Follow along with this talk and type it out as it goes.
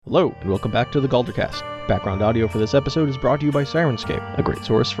Hello, and welcome back to the Galdercast. Background audio for this episode is brought to you by Sirenscape, a great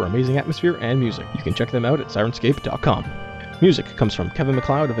source for amazing atmosphere and music. You can check them out at sirenscape.com. Music comes from Kevin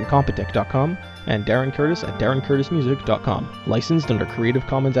MacLeod of Incompetech.com and Darren Curtis at darrencurtismusic.com, licensed under Creative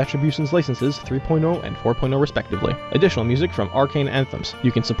Commons Attributions Licenses 3.0 and 4.0 respectively. Additional music from Arcane Anthems.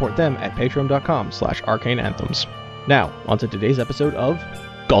 You can support them at patreon.com/arcaneanthems. Now, onto today's episode of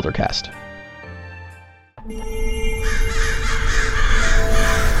Galdercast.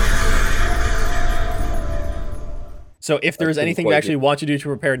 So if there's anything you actually want to do to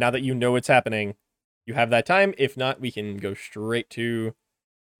prepare now that you know what's happening, you have that time. If not, we can go straight to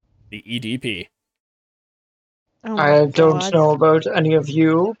the EDP. I don't know about any of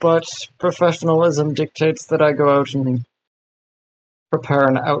you, but professionalism dictates that I go out and prepare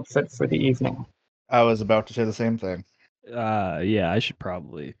an outfit for the evening. I was about to say the same thing. Yeah, I should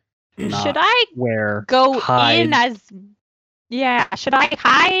probably. Should I wear go hide. in as? Yeah, should I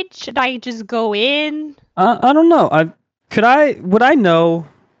hide? Should I just go in? I don't know. Would I know?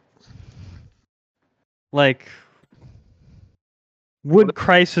 Like, would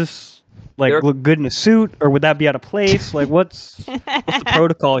Crisis look good in a suit, or would that be out of place? Like, what's the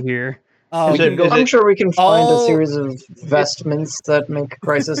protocol here? I'm sure we can find a series of vestments that make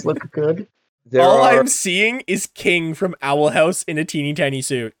Crisis look good. I'm seeing is King from Owl House in a teeny tiny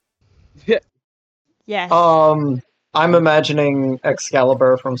suit. Yes. I'm imagining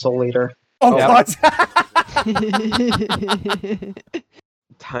Excalibur from Soul Eater. Oh, what?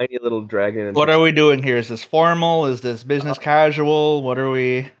 Tiny little dragon. What are we doing here? Is this formal? Is this business casual? What are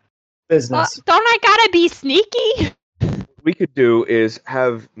we? Business. Don't I gotta be sneaky? What we could do is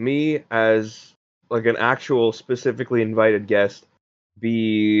have me as like an actual specifically invited guest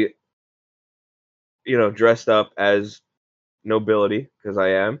be, dressed up as nobility, because I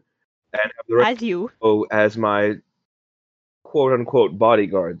am, and have the rest As you. as my quote unquote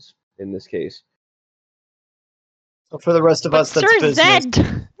bodyguards in this case. So for the rest of us, that's Sir business.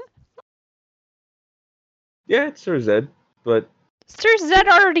 Zed. Yeah, it's Sir Zed, but Sir Zed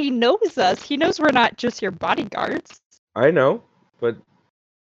already knows us. He knows we're not just your bodyguards. I know, but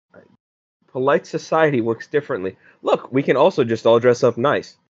polite society works differently. Look, we can also just all dress up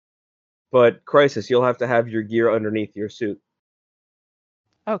nice. But, Crisis, you'll have to have your gear underneath your suit.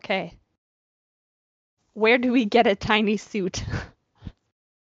 Okay. Where do we get a tiny suit?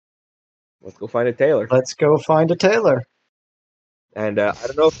 Let's go find a tailor. Let's go find a tailor. And I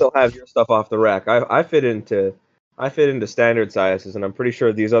don't know if they'll have your stuff off the rack. I fit into standard sizes, and I'm pretty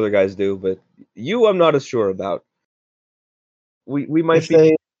sure these other guys do, but you I'm not as sure about. We might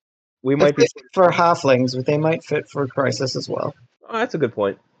Fit be for halflings, they might fit for Crisis as well. Oh, that's a good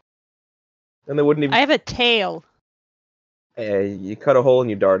point. And they wouldn't even. I have a tail. You cut a hole and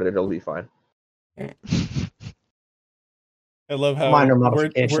you dart it; it'll be fine. I love how Minor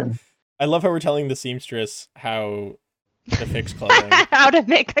modification. I love how we're telling the seamstress how to fix clothing. How to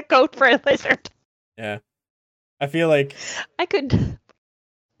make a coat for a lizard. Yeah, I feel like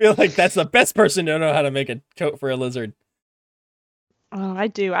that's the best person to know how to make a coat for a lizard. Oh, I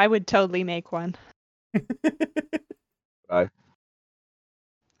do. I would totally make one. Bye.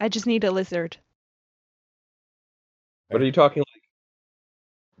 I just need a lizard. What are you talking like?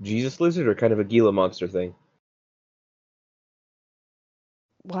 Jesus lizard or kind of a Gila monster thing?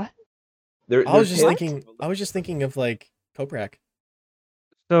 What? I was just thinking of like Koprak.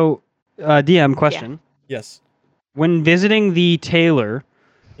 So, DM question. Yes. When visiting the tailor,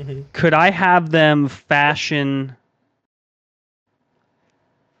 could I have them fashion,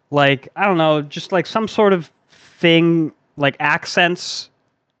 like, I don't know, just like some sort of thing, like accents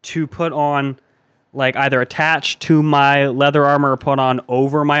to put on, like either attached to my leather armor or put on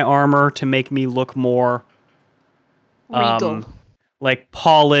over my armor to make me look more Regal. like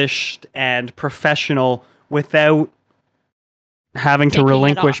polished and professional without having to Taking it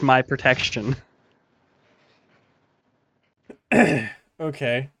relinquish off. my protection.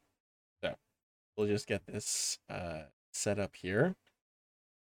 Okay. So we'll just get this set up here.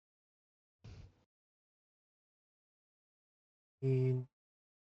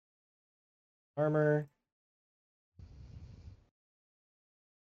 Armor.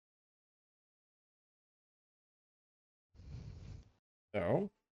 So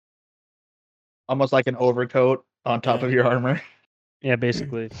Almost like an overcoat on top of your armor. Yeah,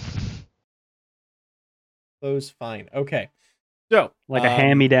 basically. clothes fine. Okay. So Like a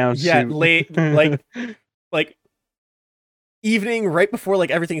hand-me-down yeah, suit. late like evening right before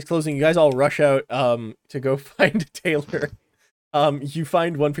like everything's closing, you guys all rush out to go find a tailor. You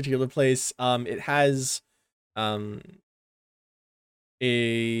find one particular place. It has a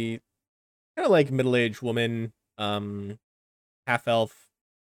kind of like middle-aged woman, half elf,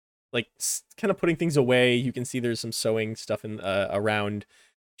 like kind of putting things away. You can see there's some sewing stuff in around.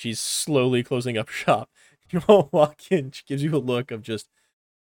 She's slowly closing up shop. You all walk in. She gives you a look of just,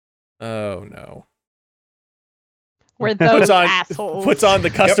 oh no. We're those assholes. Puts on the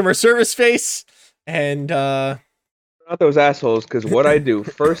customer service face and Not those assholes, because what I do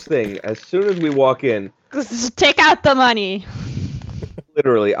first thing as soon as we walk in, Just take out the money.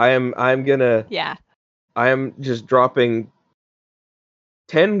 literally, I'm gonna Yeah. I am just dropping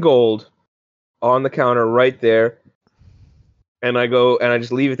 10 gold on the counter right there, and I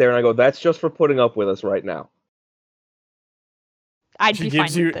just leave it there, and I go, that's just for putting up with us right now. I'd she be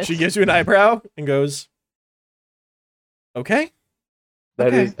gives fine you with this. she gives you an eyebrow and goes, okay. That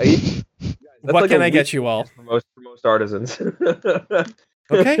Okay. is that's What like can a I get you all? weakness for most artisans.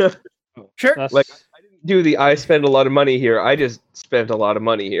 Okay. Sure. That's- Like, I didn't do the I spend a lot of money here. I just spent a lot of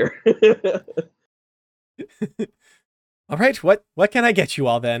money here. All right. What can I get you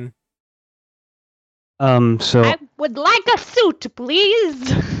all then? So I would like a suit,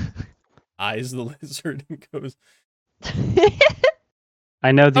 please. Eyes the lizard and goes,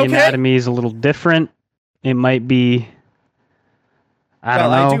 I know the Okay. anatomy is a little different. It might be. I don't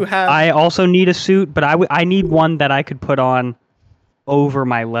Well, know. I do have- I also need a suit, but I need one that I could put on over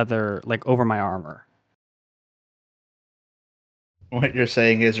my leather, like over my armor. What you're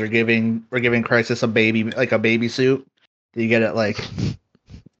saying is we're giving Crisis a baby suit. You get it like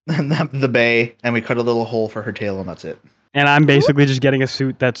the bay, and we cut a little hole for her tail, and that's it. And I'm basically just getting a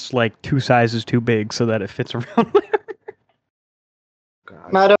suit that's like 2 sizes too big so that it fits around my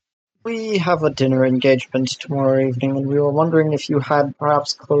God. Madam, we have a dinner engagement tomorrow evening, and we were wondering if you had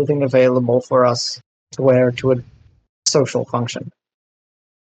perhaps clothing available for us to wear to a social function.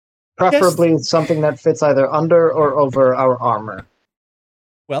 Preferably something that fits either under or over our armor.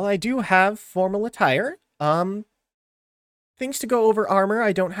 well, I do have formal attire. Things to go over armor.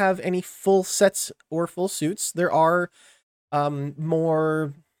 I don't have any full sets or full suits. There are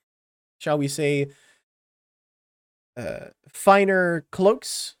more, shall we say, finer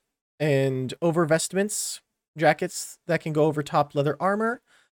cloaks and overvestments, jackets that can go over top leather armor.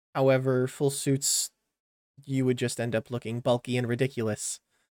 However, full suits, you would just end up looking bulky and ridiculous.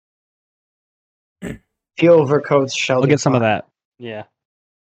 The overcoats shall I'll be get some of fine. that. Yeah.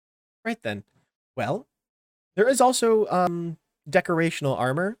 Right then. Well, there is also decorational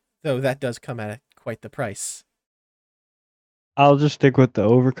armor, though that does come at quite the price. I'll just stick with the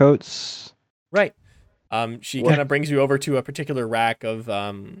overcoats. Right. She What? kind of brings you over to a particular rack of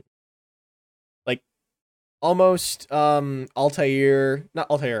like almost Altair, not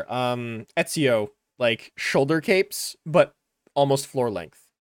Altair, Ezio, like shoulder capes, but almost floor length.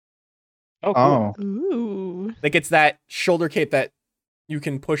 Oh, cool. Oh, Ooh. Like it's that shoulder cape that you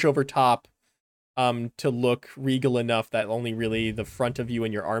can push over top to look regal enough that only really the front of you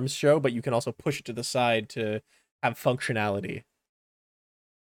and your arms show, but you can also push it to the side to have functionality.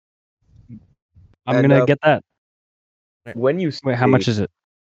 I'm And, gonna get that. When you Wait, how say- much is it?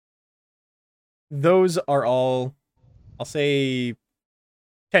 Those are all, I'll say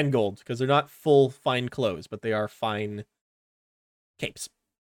 10 gold, because they're not full fine clothes, but they are fine capes.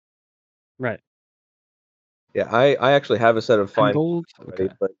 Right. Yeah, I actually have a set of 10 fine gold. already,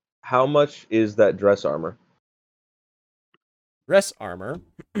 Okay. but how much is that dress armor? Dress armor.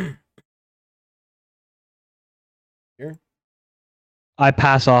 I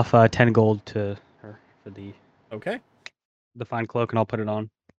pass off 10 gold to her for the Okay. fine cloak, and I'll put it on.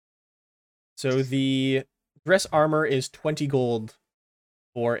 So the dress armor is 20 gold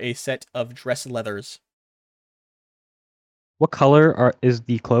for a set of dress leathers. What color is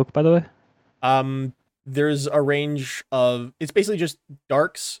the cloak, by the way? There's a range of, it's basically just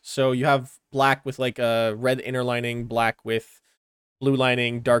darks. So you have black with like a red inner lining, black with blue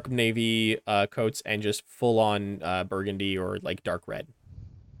lining, dark navy coats, and just full on burgundy or like dark red.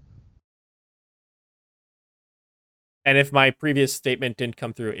 And if my previous statement didn't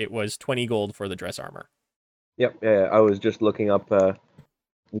come through, it was 20 gold for the dress armor. Yep, yeah, I was just looking up what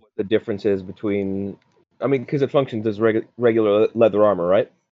the difference is between. I mean, because it functions as regular leather armor,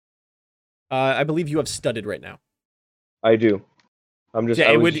 right? I believe you have studded right now. I do. I'm just. Yeah,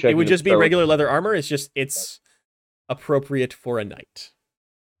 I it was would checking just be so- regular leather armor. It's appropriate for a knight.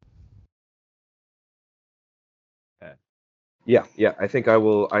 Yeah, yeah. I think I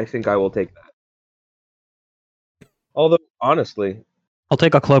will take that. Although, honestly, I'll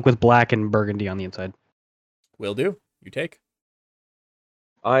take a cloak with black and burgundy on the inside. Will do. You take.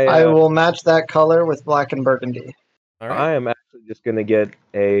 I will match that color with black and burgundy. All right. I am actually just gonna get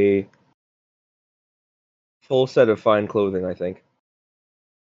a full set of fine clothing. I think.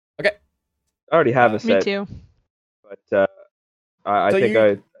 Okay. I already have a Me set, too. but I So think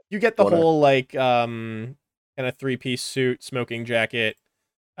you- You get the Wanna- whole like kind of 3-piece suit, smoking jacket.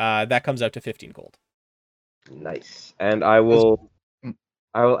 That comes out to 15 gold. Nice. And I will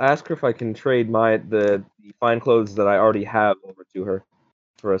ask her if I can trade the fine clothes that I already have over to her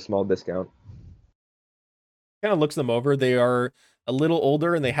for a small discount. Kind of looks them over. They are a little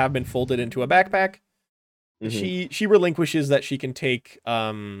older and they have been folded into a backpack. Mhm. She relinquishes that she can take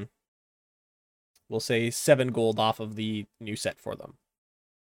we'll say 7 gold off of the new set for them.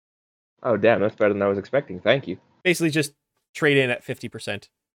 Oh damn, that's better than I was expecting. Thank you. Basically just trade in at 50%.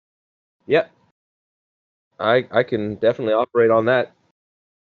 Yep. I can definitely operate on that.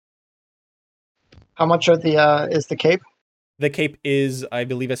 How much are the is the cape? The cape is, I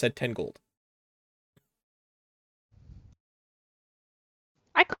believe I said 10 gold.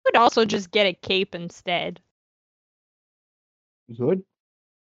 I could also just get a cape instead. Good.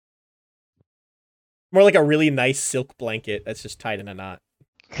 More like a really nice silk blanket that's just tied in a knot.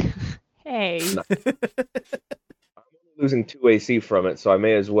 Hey. No. Losing 2 AC from it, so I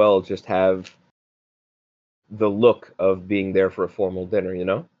may as well just have the look of being there for a formal dinner, you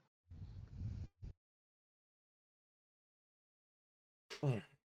know?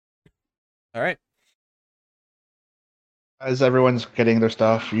 All right. As everyone's getting their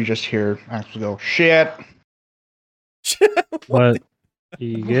stuff, you just hear Max go, "Shit! What?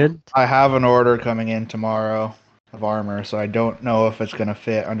 You good? I have an order coming in tomorrow of armor, so I don't know if it's gonna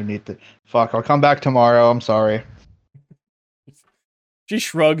fit underneath the. Fuck! I'll come back tomorrow. I'm sorry." She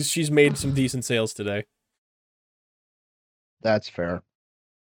shrugs. She's made some decent sales today. That's fair.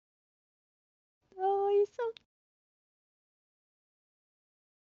 Oh, he's so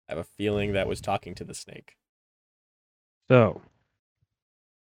I have a feeling that was talking to the snake. So,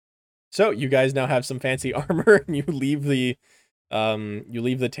 So you guys now have some fancy armor, and you leave the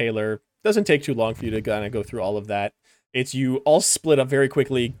tailor. Doesn't take too long for you to kind of go through all of that. It's you all split up very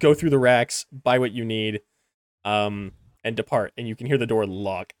quickly, go through the racks, buy what you need, and depart. And you can hear the door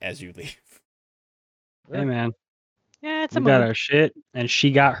lock as you leave. hey man, yeah, it's a we got move. our shit, and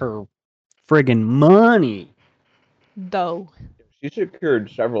she got her friggin' money. Though. She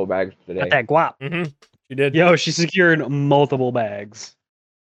secured several bags today. Got that guap. Mm-hmm. She did. Yo, she secured multiple bags.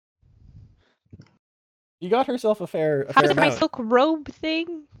 You got herself a fair How does my amount. silk robe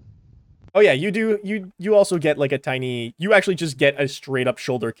thing? Oh yeah, you do. You also get like a tiny. You actually just get a straight up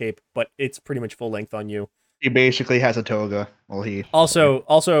shoulder cape, but it's pretty much full length on you. He basically has a toga. Well, he Also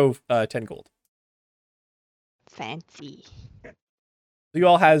 10 gold. Fancy. So you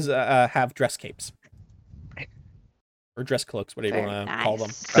all have dress capes or dress cloaks, whatever you Very want to call them.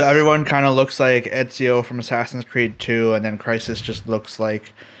 nice. So everyone kind of looks like Ezio from Assassin's Creed 2, and then Crisis just looks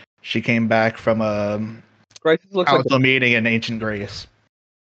like she came back from a Crisis looks like council meeting in ancient Greece.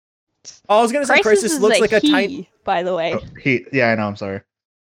 Oh, I was gonna say Crisis is looks like a he, tiny. by the way. Oh, yeah, I know. I'm sorry.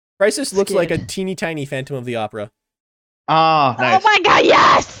 Crisis looks like a Scared. teeny tiny Phantom of the Opera, Ah, nice. Oh my god,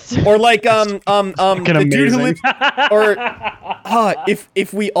 yes! or like Fucking the dude who amazing. lived.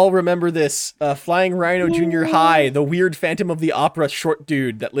 If we all remember this, Flying Rhino Junior High, the weird Phantom of the Opera short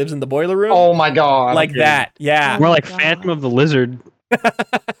dude that lives in the boiler room, Oh my god! like okay. that. Yeah. More like God. Phantom of the Lizard.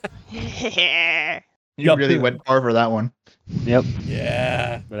 You Yup. really went far for that one. Yep,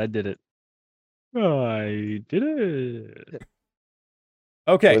 Yeah. but I did it. I did it.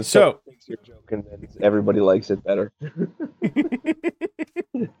 Okay, When so someone thinks you're joking, then everybody likes it better.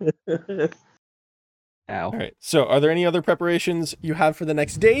 Ow. all right. So, are there any other preparations you have for the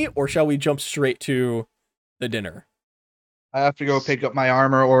next day, or shall we jump straight to the dinner? I have to go pick up my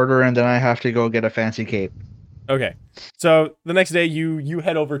armor order, and then I have to go get a fancy cape. Okay. So the next day, you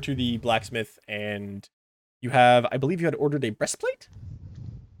head over to the blacksmith, and you have, I believe, you had ordered a breastplate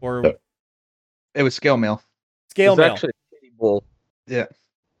or Yep. It was scale mail, scale It's mail. actually a kitty bull. Yeah.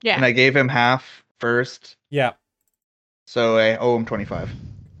 and I gave him half first, Yeah. so I owe him 25.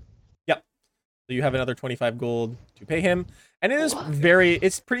 So you have another 25 gold to pay him, and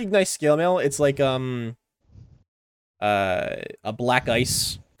it's pretty nice scale mail. It's like a black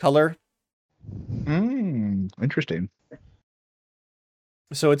ice color. Interesting.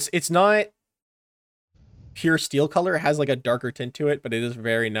 So it's not pure steel color. It has like a darker tint to it, but it is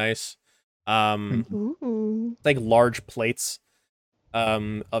very nice. Ooh. Like large plates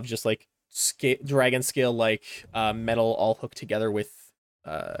of just like dragon scale like metal all hooked together with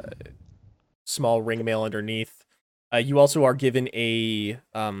small ring mail underneath. You also are given a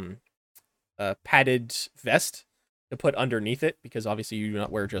padded vest to put underneath it, because obviously you do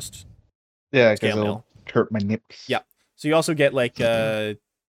not wear just Yeah, scale because mail. it'll hurt my nips. Yeah. So you also get like the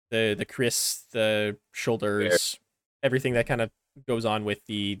kris, the shoulders, everything that kind of goes on with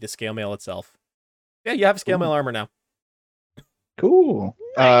the scale mail itself. Yeah, you have scale mail armor now. Cool.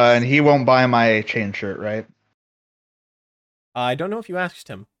 Nice. And he won't buy my chain shirt, right? I don't know if you asked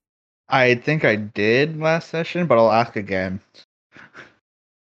him. I think I did last session, but I'll ask again.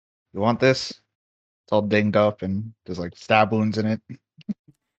 You want this? It's all dinged up and there's like stab wounds in it.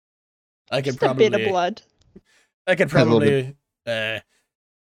 I could Just a bit of probably, blood. I could A little probably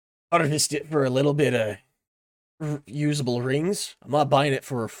harvest it for a little bit of usable rings. I'm not buying it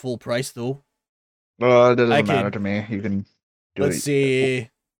for full price though. Well, it I doesn't can- matter to me. You can do Let's it. say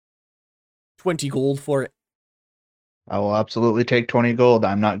 20 gold for it. I will absolutely take 20 gold.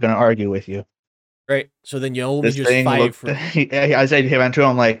 I'm not going to argue with you. Right. So then you owe me This just thing 5 looked. for I said to him,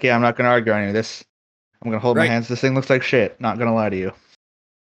 I'm like, yeah, I'm not going to argue on any of this. I'm going to hold my Right. hands. This thing looks like shit. Not going to lie to you.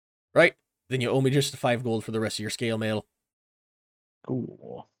 right. Then you owe me just 5 gold for the rest of your scale mail.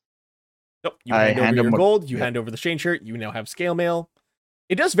 Cool. Nope. You I hand over hand your him what- gold. You yep. hand over the chain shirt. You now have scale mail.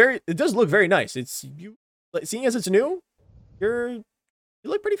 It does look very nice. It's you. Seeing as it's new, you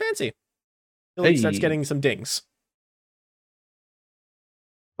look pretty fancy. Until it starts Hey. getting some dings.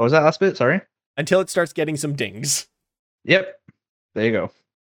 What was that last bit? Sorry. Until it starts getting some dings. Yep. There you go.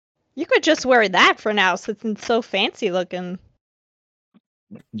 You could just wear that for now since it's so fancy looking.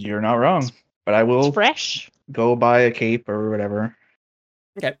 You're not wrong. But I will It's fresh. go buy a cape or whatever.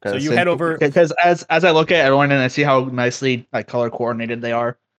 Okay. So you head over. Because as I look at everyone and I see how nicely like color coordinated they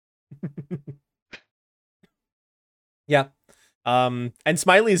are. Yeah. And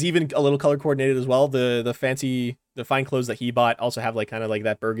Smiley is even a little color coordinated as well. The fine clothes that he bought also have like kind of like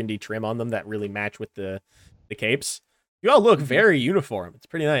that burgundy trim on them that really match with the capes. You all look very uniform. It's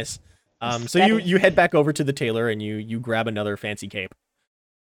pretty nice. So you head back over to the tailor and you grab another fancy cape.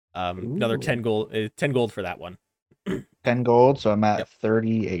 Another Ooh. 10 gold for that one. 10 gold, so I'm at Yep.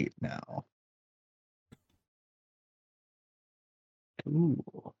 38 now. Ooh.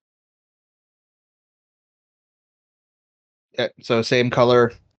 Yeah, so same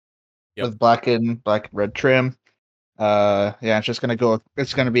color Yep. with black and red trim. Yeah, it's just gonna go.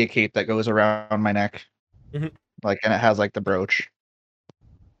 It's gonna be a cape that goes around my neck, Mhm. like, and it has like the brooch.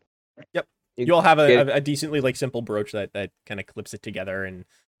 You all have Get- a decently like simple brooch that kind of clips it together, and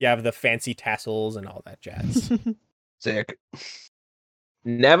you have the fancy tassels and all that jazz. Sick.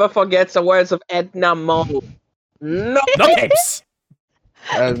 Never forgets the words of Edna Mode. No. No capes.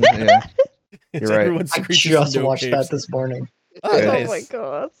 Yeah, It's You're right. everyone's I screeches just no watched capes. that this morning. Oh, Yeah. nice. Oh my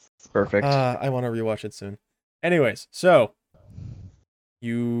god. perfect. I want to rewatch it soon. Anyways, so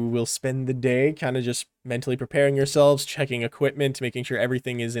you will spend the day kind of just mentally preparing yourselves, checking equipment, making sure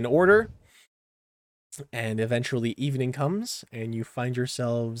everything is in order. And eventually evening comes and you find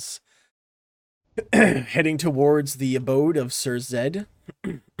yourselves heading towards the abode of Sir Zed.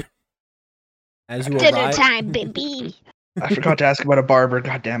 As you Dinner arrive, time, baby. I forgot to ask about a barber.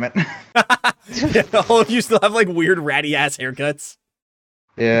 God damn it. Yeah, all of you still have like weird ratty ass haircuts.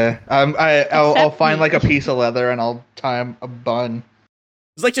 Yeah. I'll Except find me. like a piece of leather and I'll tie him a bun.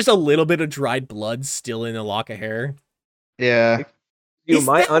 There's like just a little bit of dried blood still in a lock of hair. Yeah. Is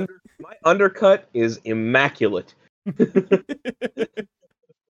My that- my undercut is immaculate.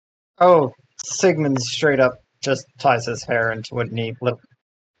 Oh, Sigmund straight up just ties his hair into a neat little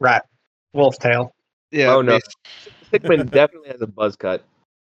rat wolf tail. Yeah. Oh, no. Hickman definitely has a buzz cut.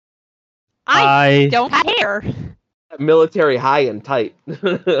 I don't have hair. Military high and tight.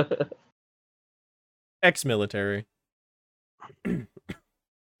 Ex-military.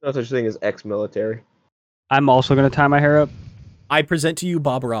 No such thing as ex-military. I'm also gonna tie my hair up. I present to you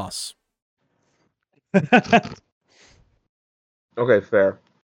Bob Ross. Okay, fair.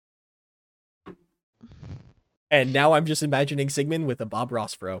 And now I'm just imagining Sigmund with a Bob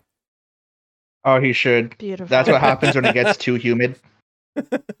Ross fro. Oh, he should. Beautiful. That's what happens when it gets too humid.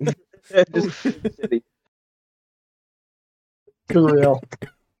 Just city. Too real.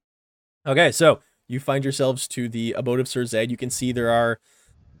 Okay, so you find yourselves to the abode of Sir Zed. You can see there are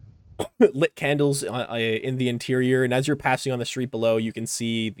lit candles in the interior, and as you're passing on the street below, you can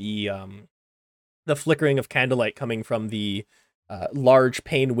see the flickering of candlelight coming from the large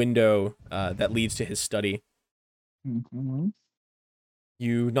pane window that leads to his study. Mm-hmm.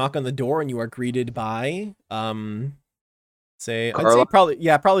 You knock on the door, and you are greeted by I'd say Carlisle?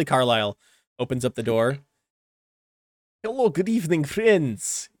 probably Carlisle opens up the door. Hello, good evening,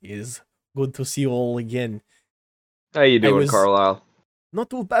 friends. It is good to see you all again. How you doing, was- Carlisle? Not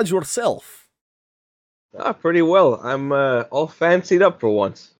too bad yourself. Ah, pretty well. I'm all fancied up for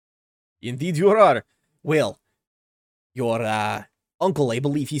once. Indeed you are. Well, your uncle, I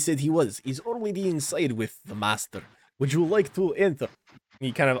believe he said he is already inside with the master. Would you like to enter?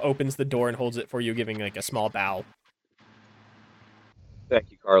 He kind of opens the door and holds it for you, giving like a small bow.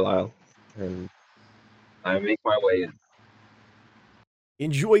 Thank you, Carlisle. And I make my way in.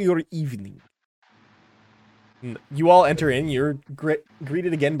 Enjoy your evening. You all enter in. You're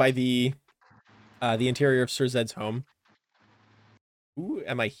greeted again by the interior of Sir Zed's home. Who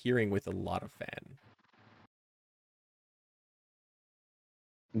am I hearing with a lot of fan?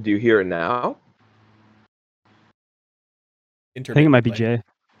 Do you hear it now? I think it might be Intermittently. Jay.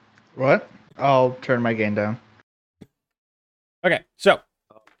 What? I'll turn my gain down. Okay, so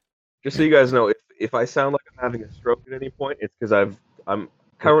Just so you guys know, if I sound like I'm having a stroke at any point, it's because I'm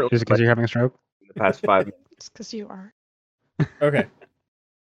currently Is it because you're having a stroke? in the past 5 minutes. It's because you are. okay. But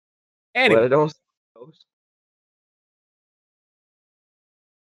Anyway, I don't.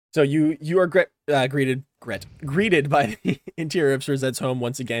 so you are greeted by the interior of Sir Zed's home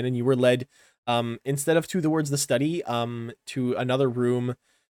once again, and you were led instead of towards the study to another room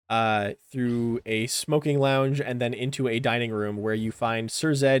through a smoking lounge and then into a dining room where you find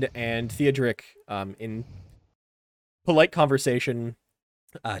Sir Zed and Theodric in polite conversation,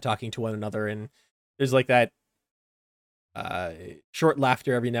 talking to one another, and there's like that short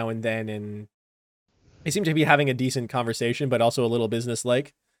laughter every now and then, and they seem to be having a decent conversation, but also a little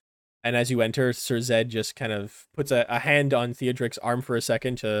businesslike. And as you enter, Sir Zed just kind of puts a hand on Theodric's arm for a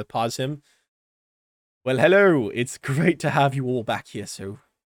second to pause him. Well, hello. It's great to have you all back here so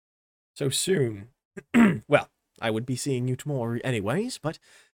soon. Well, I would be seeing you tomorrow anyways, but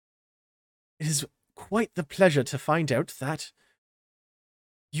it is quite the pleasure to find out that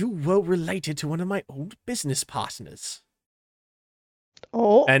you were related to one of my old business partners.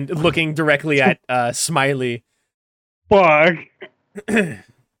 Oh. And looking directly at Smiley. Fuck.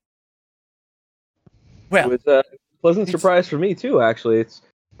 Well, It was a pleasant it's- surprise for me too. Actually, it's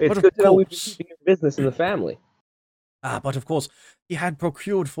But of good to know we've been course. keeping your business in the family. But of course, he had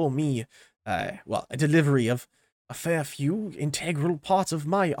procured for me, a delivery of a fair few integral parts of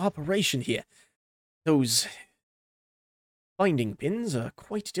my operation here. Those binding pins are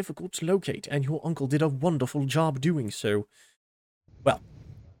quite difficult to locate, and your uncle did a wonderful job doing so. Well,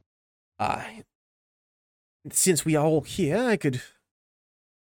 since we are all here, I could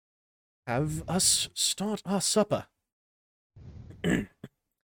have us start our supper. You'd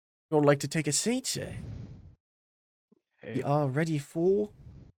like to take a seat? We are ready for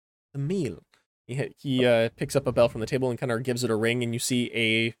the meal. He picks up a bell from the table and kind of gives it a ring, and you see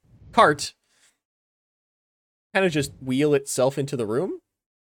a cart kind of just wheel itself into the room.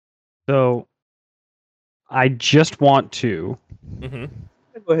 So, I just want to Mm-hmm.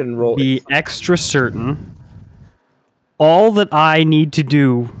 Go ahead and roll. be extra certain. All that I need to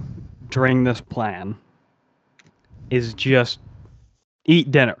do during this plan is just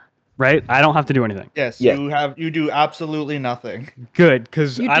eat dinner, right? I don't have to do anything. Yes, Yeah. you do absolutely nothing. Good,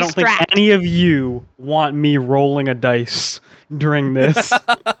 because You I don't think distract. any of you want me rolling a dice during this.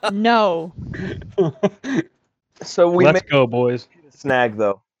 No. So we Let's may go, boys. hit a snag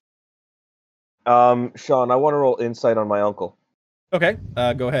though. Sean, I want to roll insight on my uncle. Okay,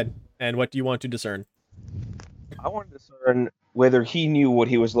 go ahead. And what do you want to discern? I want to discern whether he knew what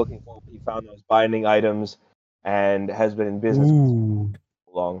he was looking for when he found those binding items and has been in business for Ooh.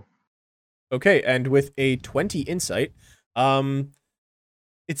 so long. Okay, and with a 20 insight,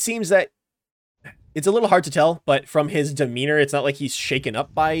 it seems that it's a little hard to tell, but from his demeanor, it's not like he's shaken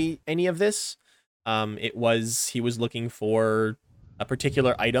up by any of this. He was looking for a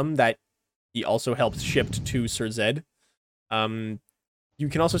particular item that he also helped shipped to Sir Zed. You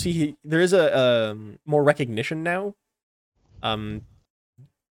can also see there is a more recognition now.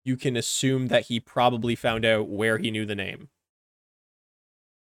 You can assume that he probably found out where he knew the name.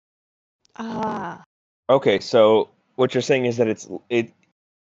 Ah. Okay, so what you're saying is that it's There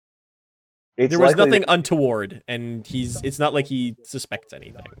was likely nothing that untoward, and it's not like he suspects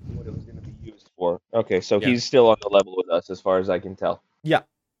anything. what it was going to be used for. Okay, so Yeah. he's still on the level with us as far as I can tell. Yeah.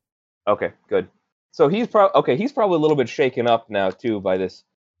 Okay, good. So he's probably a little bit shaken up now too by this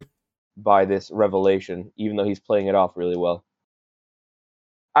revelation, even though he's playing it off really well.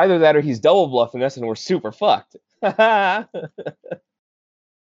 Either that or he's double bluffing us and we're super fucked.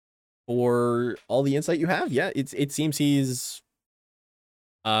 For all the insight you have, yeah, it seems he's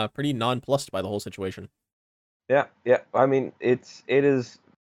pretty nonplussed by the whole situation. Yeah. I mean, it is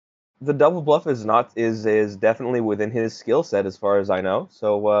the double bluff is definitely within his skill set as far as I know.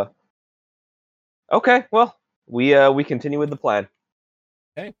 So okay, well, we continue with the plan.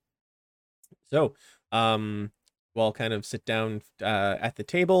 So, we'll kind of sit down at the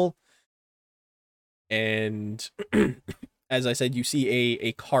table, and as I said, you see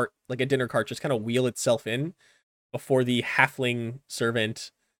a cart, like a dinner cart, just kind of wheel itself in before the halfling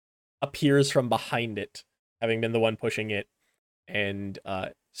servant appears from behind it, having been the one pushing it, and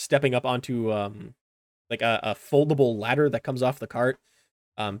stepping up onto like a foldable ladder that comes off the cart.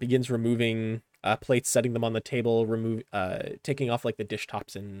 begins removing plates, setting them on the table, taking off like the dish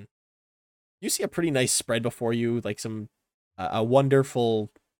tops, and you see a pretty nice spread before you, like some a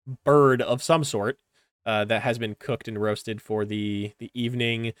wonderful bird of some sort that has been cooked and roasted for the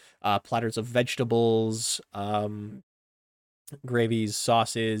evening. Platters of vegetables, gravies,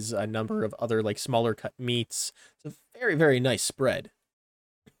 sauces, a number of other like smaller cut meats. It's a very, very nice spread.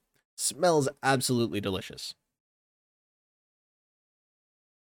 Smells absolutely delicious.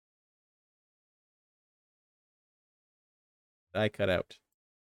 I cut out.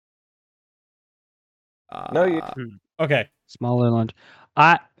 No, you. Okay. Smaller lunch.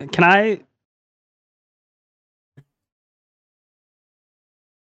 Can I?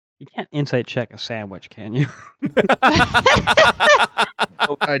 You can't insight check a sandwich, can you?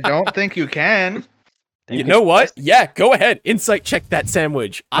 I don't think you can. You know what? Yeah, go ahead. Insight check that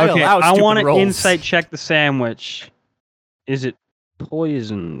sandwich. I allow I stupid want to rolls. insight check the sandwich. Is it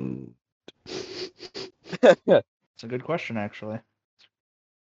poisoned? It's a good question, actually.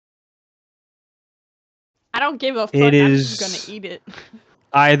 I don't give a fuck. It I'm is- just gonna eat it.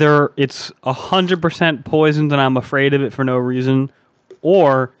 Either it's 100% poisoned and I'm afraid of it for no reason,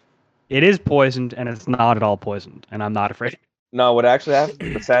 or it is poisoned and it's not at all poisoned and I'm not afraid. No, what actually happens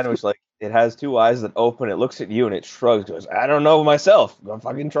with the sandwich, like, it has two eyes that open, it looks at you, and it shrugs, goes, I don't know myself. Go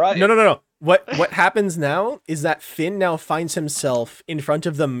fucking try it. No. What happens now is that Finn now finds himself in front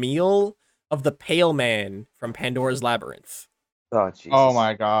of the meal of the Pale Man from Pandora's Labyrinth. Oh, Jesus. Oh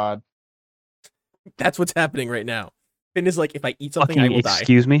my god. That's what's happening right now. Finn is like, if I eat something, I Fucking will die.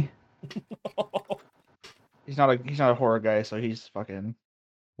 excuse me? He's not a horror guy, so he's fucking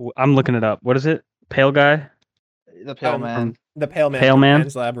I'm looking it up. What is it? Pale guy? the pale Um, man. The Pale Man Pale from Man?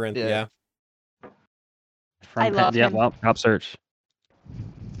 Pan's Labyrinth, Yeah. yeah. From I love yeah, him. well, top search.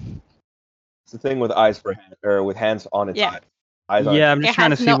 It's the thing with eyes for hand, or with hands on its Yeah. eyes on Yeah, I'm It just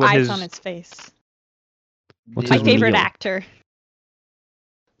trying to has see no what eyes his. on its face. What's My his favorite meal? actor.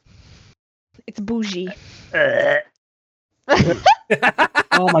 It's bougie.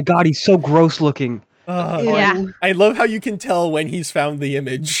 Oh my god, he's so gross looking. Yeah. I love how you can tell when he's found the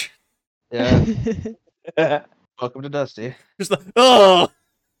image. Yeah. it. Welcome to Dusty. Just like, oh!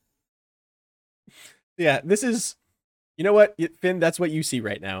 Yeah, this is... You know what, Finn? That's what you see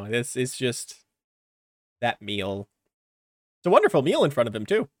right now. This is just that meal. It's a wonderful meal in front of him,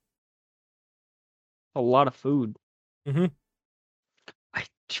 too. A lot of food. Mhm.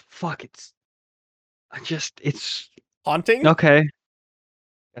 It's Haunting? okay.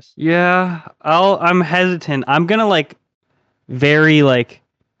 Yes. Yeah, I'm hesitant. I'm gonna like very like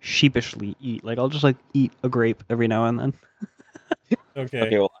sheepishly eat. Like I'll just like eat a grape every now and then. Okay.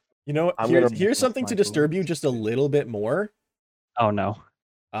 Okay, well, You know what? I'm Here's, gonna- here's something to Michael. disturb you just a little bit more. Oh no.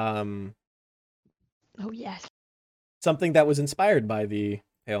 Oh yes. Something that was inspired by the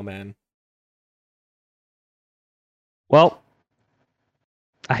Pale Man. Well,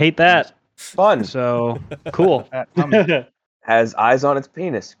 I hate that. fun. So cool. Has eyes on its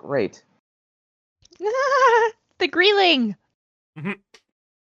penis. Great. The Greeling.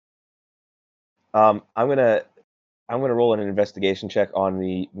 I'm gonna roll an investigation check on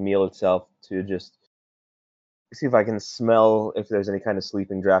the meal itself to just see if I can smell if there's any kind of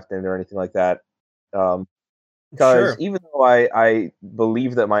sleeping draft in it or anything like that. Because Sure. even though I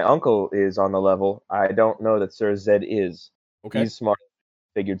believe that my uncle is on the level, I don't know that Sir Zed is. Okay. He's smart,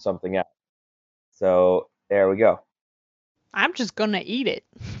 figured something out. So there we go. I'm just gonna eat it.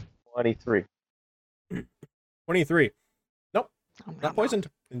 23. 23. Nom, Not nom, poisoned.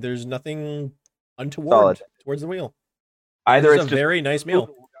 There's nothing untoward Solid. towards the wheel. Either This it's is a just very nice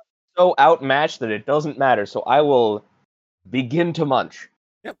meal. so outmatched that it doesn't matter. So I will begin to munch.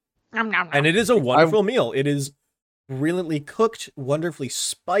 nom, nom, nom. And it is a wonderful meal. It is brilliantly cooked, wonderfully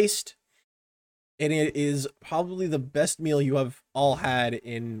spiced, and it is probably the best meal you have all had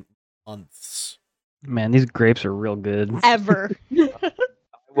in months. Man, these grapes are real good. Ever. I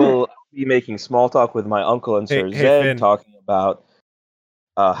will be making small talk with my uncle and Hey- Sir hey, Zed, Finn. talking about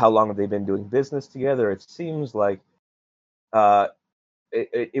how long have they been doing business together. It seems like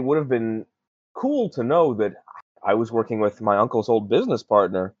it would have been cool to know that I was working with my uncle's old business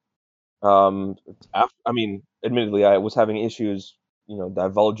partner. Admittedly, I was having issues,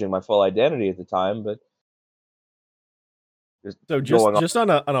 divulging my full identity at the time, but So just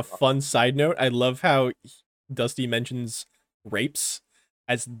on a fun side note, I love how Dusty mentions grapes,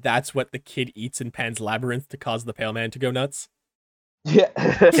 as that's what the kid eats in Pan's Labyrinth to cause the Pale Man to go nuts. yeah.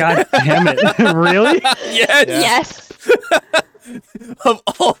 God damn it. Really? Yes. Yes. Of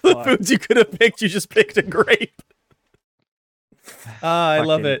all the Fuck. foods you could have picked, you just picked a grape. I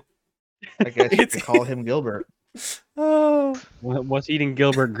love Fucking- it. I guess you It's- could call him Gilbert. Oh, What's eating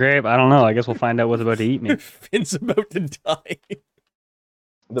Gilbert Grape? I don't know. I guess we'll find out what's about to eat me. Finn's about to die.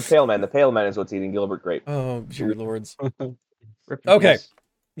 The Pale Man is what's eating Gilbert Grape. Oh, dear lords. Rip in Okay. peace.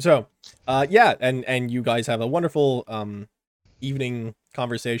 So, yeah, and you guys have a wonderful evening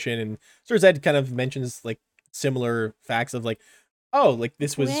conversation, and Sir Zed kind of mentions like similar facts of like, oh, like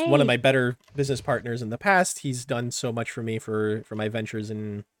this was one of my better business partners in the past. He's done so much for me for my ventures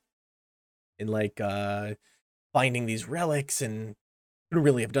in like finding these relics, and couldn't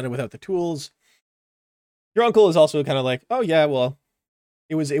really have done it without the tools. Your uncle is also kind of like, oh yeah, well,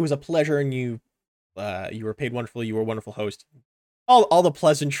 it was a pleasure, and you were paid wonderfully. You were a wonderful host. All the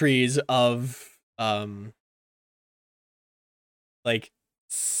pleasantries of like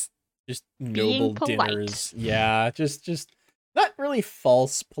just noble Being polite. dinners. Yeah, just not really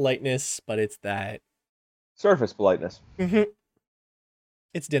false politeness, but it's that Surface politeness.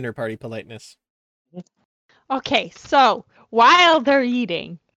 it's dinner party politeness. Okay, so while they're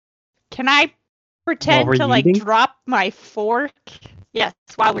eating, can I pretend we're to like eating? drop my fork? Yes,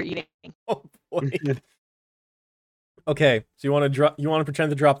 while we're eating. Oh boy. Okay, so you want to pretend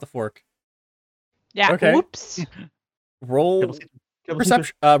to drop the fork. Yeah. Okay. Whoops. Roll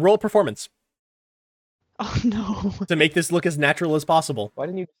perception. Roll performance Oh no. to make this look as natural as possible. Why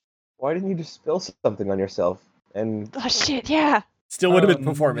didn't you just spill something on yourself? And Oh shit. Yeah. Still would have been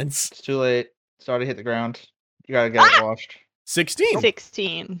performance. It's too late. It's already hit the ground. You gotta get it washed. 16.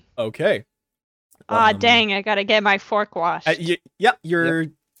 16. Okay. Ah, Um, dang! I gotta get my fork washed.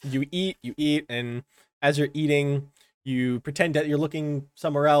 You eat, and as you're eating, you pretend that you're looking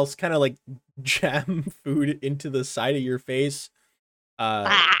somewhere else, kind of like jam food into the side of your face.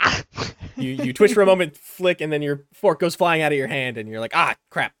 Ah. You twitch for a moment, flick, and then your fork goes flying out of your hand, and you're like, ah,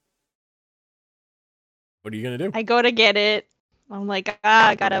 crap. What are you gonna do? I go to get it. I'm like,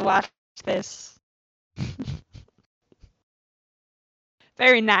 I gotta wash this.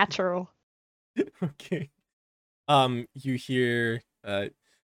 Very natural. Okay. You hear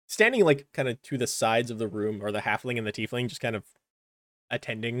standing like kind of to the sides of the room, or the halfling and the tiefling just kind of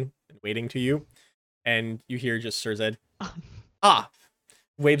attending and waiting to you, and you hear just Sir Zed.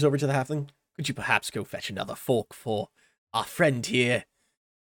 Waves over to the halfling. Could you perhaps go fetch another fork for our friend here?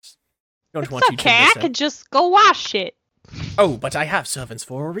 Don't It's want you to okay. I miss could just go wash it. Oh, but I have servants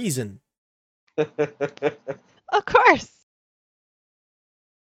for a reason. Of course.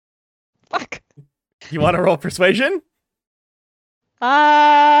 Fuck. You want to roll persuasion?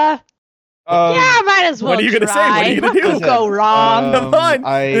 Yeah, might as well. what are you gonna say? What are you gonna What do? could go wrong? Come on,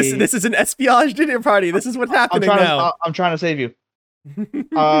 I- this is an espionage dinner party. This is what's happening now. I'm trying to save you.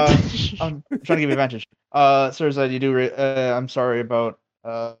 I'm trying to give you advantage. Sir Zed, you do. I'm sorry about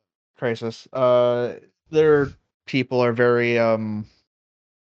Crisis. Their people are very what's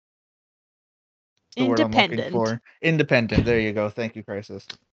the word I'm looking Independent. for? Independent. There you go. Thank you, Crisis.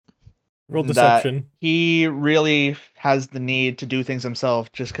 Roll that- deception. He really has the need to do things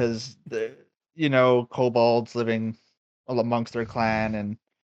himself, just because kobolds living amongst their clan and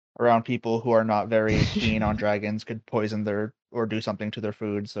around people who are not very keen on dragons could poison their or do something to their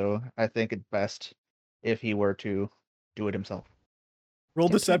food. So I think it's best if he were to do it himself. Roll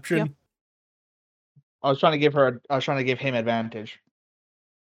Yep, yep, deception. yep. I was trying to give him advantage.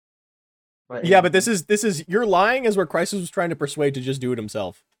 Yeah, but this is you're lying is where Crisis was trying to persuade to just do it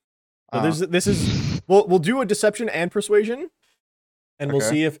himself. So this is we'll do a deception and persuasion, and we'll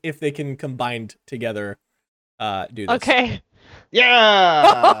Okay. see if they can combined together do this. Okay.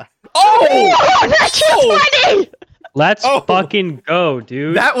 Yeah. Oh, natural 20! Let's Oh. fucking go,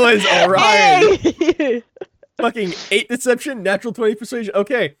 dude. that was Orion. Yay! Fucking 8 deception, natural 20 persuasion.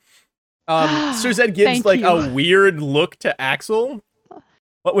 Okay. Sir Zed gives Thank like you. a weird look to Axel,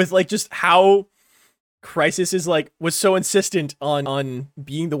 but with like just how Crisis is like was so insistent on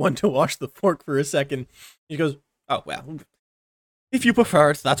being the one to wash the fork for a second. He goes, "Oh well, if you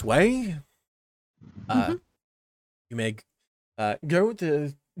prefer it that way, you may go.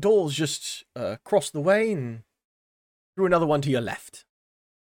 The door's just across the way and through another one to your left."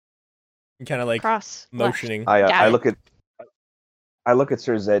 And kind of like Cross. motioning. Got I it. look at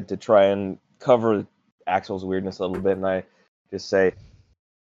Sir Zed to try and cover Axel's weirdness a little bit, and I just say,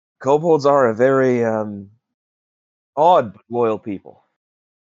 kobolds are a very odd, but loyal people.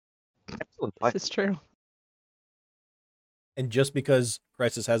 Excellent. This is true. And just because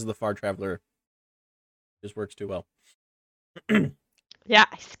Crisis has the Far Traveler, it just works too well. Yeah,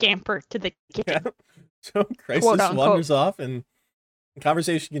 I scamper to the kitchen. So Crisis Quote, unquote. wanders off, and the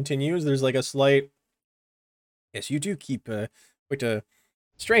conversation continues. There's like a slight, yes, you do keep quite a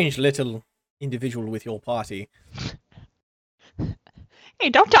strange little individual with your party. Hey,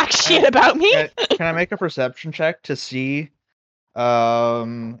 don't talk shit about me. Can I make a perception check to see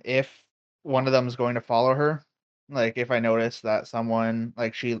if one of them is going to follow her? Like if I notice that someone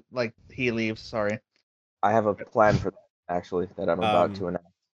he leaves, sorry. I have a plan for that, actually, that I'm about to announce.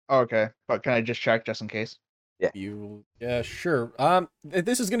 Okay, but can I just check just in case? Yeah, sure.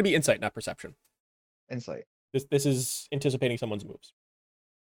 This is going to be insight, not perception. Insight. This is anticipating someone's moves.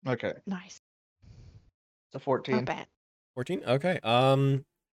 Okay. Nice. It's a 14. Not bad. 14. Okay.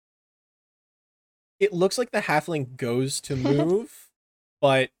 It looks like the halfling goes to move,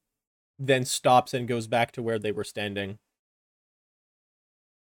 but then stops and goes back to where they were standing.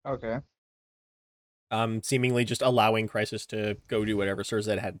 Okay. Seemingly just allowing Crisis to go do whatever Sir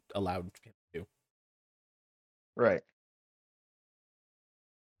Zed had allowed him to do. Right.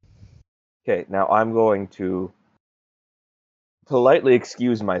 Okay, now I'm going to politely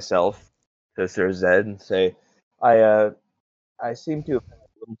excuse myself to Sir Zed and say, I seem to have had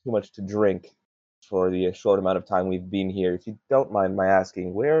a little too much to drink for the short amount of time we've been here. If you don't mind my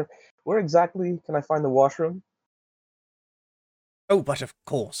asking, where exactly can I find the washroom? Oh, but of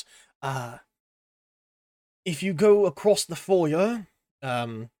course. If you go across the foyer,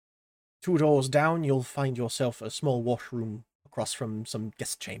 2 doors down, you'll find yourself a small washroom across from some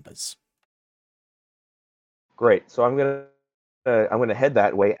guest chambers. Great. So I'm gonna head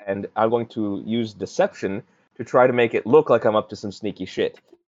that way, and I'm going to use deception to try to make it look like I'm up to some sneaky shit.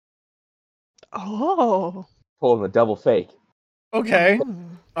 Oh. Pulling the double fake. Okay. Mm.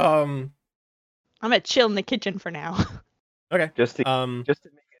 Um. I'm gonna chill in the kitchen for now. Okay. Just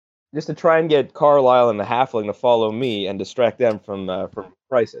to try and get Carlisle and the halfling to follow me and distract them from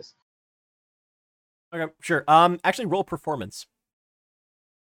Crisis. Okay. Sure. Actually, roll performance.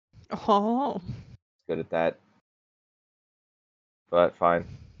 Oh. Good at that. But fine.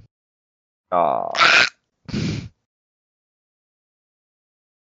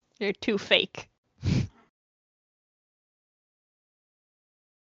 You're too fake.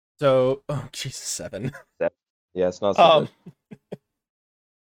 So, oh Jesus, 7. Yeah, it's not so good.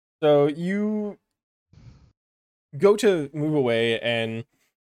 So you go to move away, and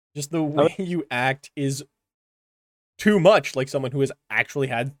just the way you act is too much like someone who has actually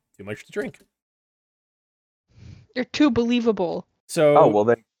had too much to drink. You're too believable. So well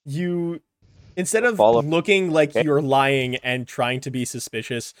then, you, instead of follow- looking like Okay. you're lying and trying to be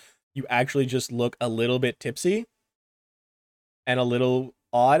suspicious, you actually just look a little bit tipsy and a little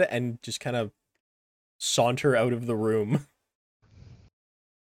odd and just kind of saunter out of the room.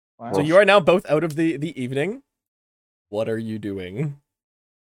 Wow. So you are now both out of the evening. What are you doing?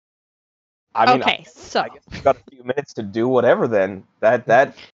 I mean, Okay, so I guess we've got a few minutes to do whatever. Then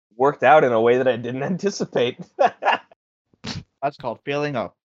that worked out in a way that I didn't anticipate. That's called feeling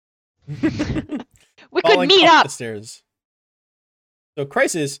up. we could Falling meet up up. the stairs. So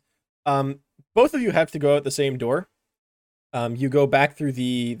Crisis, both of you have to go out the same door. You go back through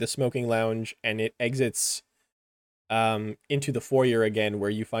the smoking lounge, and it exits into the foyer again, where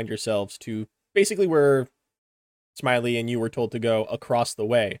you find yourselves to basically where Smiley and you were told to go across the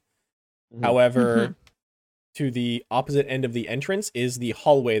way. Mhm. However, to the opposite end of the entrance is the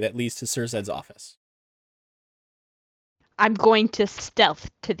hallway that leads to Sir Zed's office. I'm going to stealth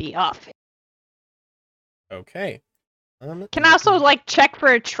to the office. Okay. Can I also like check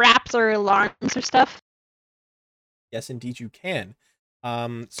for traps or alarms or stuff? Yes, indeed you can.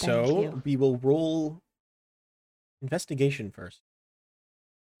 Thank So you. we will roll investigation first.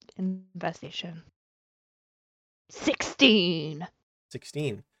 Investigation. 16.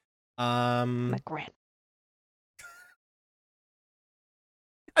 16. My grand.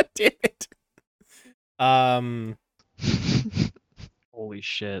 God damn it. Holy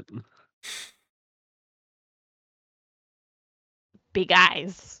shit. Big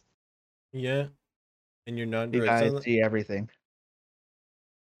eyes. Yeah. And you're not You right. guys see everything.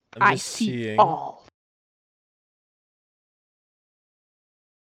 I'm I just see seeing. all.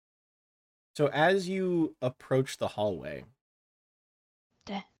 So as you approach the hallway,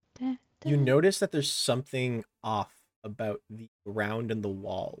 Da, da, da. you notice that there's something off about the ground and the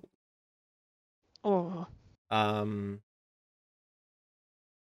wall. Oh.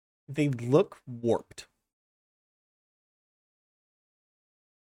 They look warped.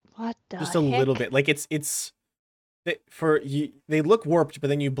 What the Just a little heck? bit. Like it's they look warped, but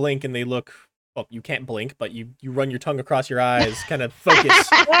then you blink and they look, well, you can't blink, but you run your tongue across your eyes, kind of focus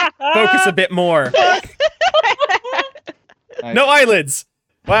a bit more. Nice. No eyelids.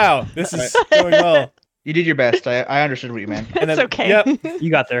 Wow, this is going well. You did your best. I understood what you meant. And It's then- okay. Yep.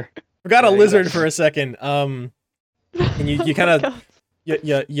 You got there. Forgot a Yeah, lizard exactly. for a second. And you kind of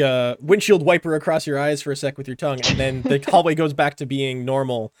you windshield wiper across your eyes for a sec with your tongue, and then the hallway goes back to being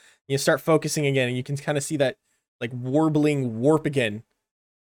normal. You start focusing again, and you can kind of see that like warbling warp again.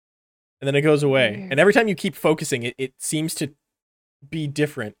 And then it goes away. Weird. And every time you keep focusing, it seems to be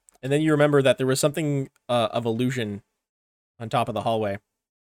different. And then you remember that there was something of illusion on top of the hallway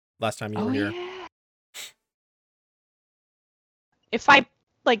last time you were here. Yeah. If I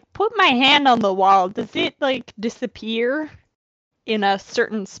like put my hand on the wall, does it like disappear in a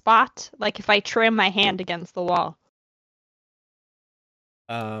certain spot? Like if I trim my hand against the wall.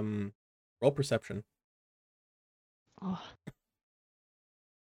 Roll perception. Oh.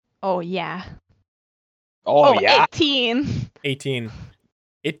 Oh yeah. Oh, yeah. 18. 18.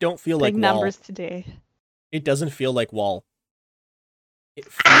 It don't feel like Big wall. numbers today. It doesn't feel like wall. It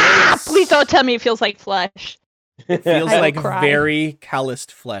Ah, feels, please don't tell me it feels like flesh. it feels I will like cry. very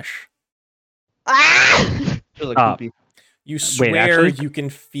calloused flesh. Ah! Feels like Uh, poopy. You swear actually- you can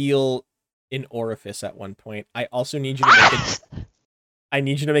feel an orifice at one point. I also need you to make it. I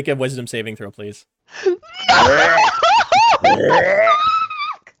need you to make a wisdom saving throw, please.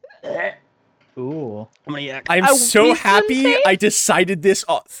 Ooh. I'm A so wisdom happy save? I decided this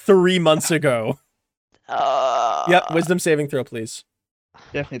 3 months ago. Yep, Uh, wisdom saving throw, please.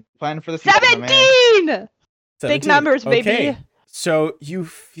 Definitely planning for the future, my man. 17! Big 17. numbers, baby. Okay. So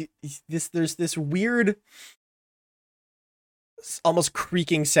there's this weird, almost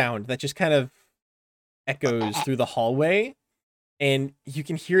creaking sound that just kind of echoes through the hallway, and you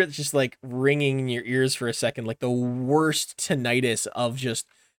can hear it just like ringing in your ears for a second, like the worst tinnitus of just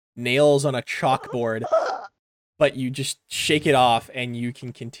nails on a chalkboard. But you just shake it off, and you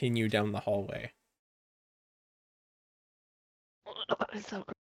can continue down the hallway. So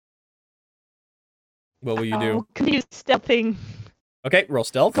What will you do? I'll continue stealthing, Okay, roll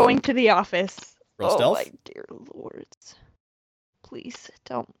stealth. going to the office. Roll Oh stealth. my dear lords. Please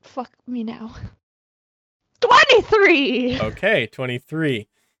don't fuck me now. 23! Okay, 23.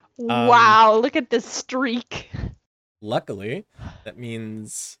 Wow, look at this streak. Luckily, that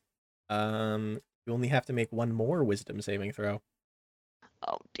means you only have to make one more wisdom saving throw.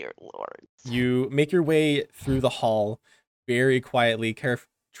 Oh dear lords. You make your way through the hall very quietly,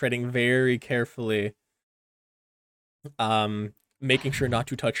 treading very carefully, making sure not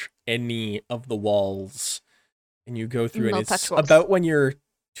to touch any of the walls. And you go through, No and it's touch walls. about when you're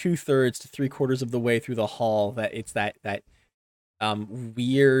 2/3 to 3/4 of the way through the hall that it's that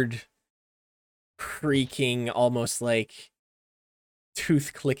weird creaking, almost like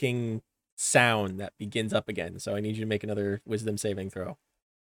tooth clicking sound that begins up again. So I need you to make another wisdom saving throw.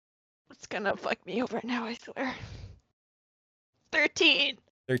 It's gonna fuck me over now, I swear. 13!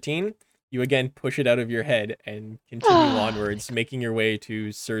 13. You again push it out of your head and continue onwards, making your way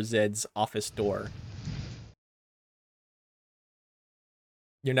to Sir Zed's office door.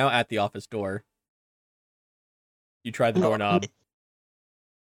 You're now at the office door. You try the doorknob.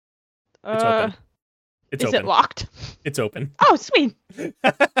 It's open. It's Is open. it locked? It's open. Oh, sweet. Is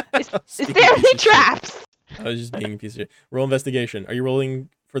Sneaky there piece any of shit. traps? I was just being a piece of shit. Roll investigation. Are you rolling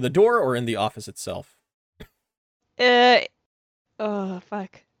for the door or in the office itself? Oh,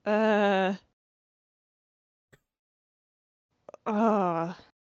 fuck.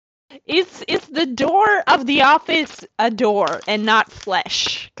 Is the door of the office a door and not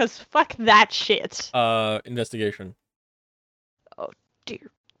flesh? Cause fuck that shit. Investigation. Dear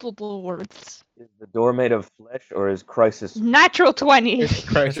lords. Is the door made of flesh or is Crisis? Natural 20. It's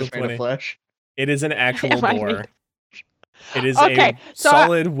Crisis made 20. of flesh. It is an actual Am I door. made- It is Okay, a so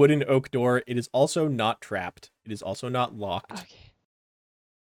solid wooden oak door. It is also not trapped. It is also not locked. Okay. Is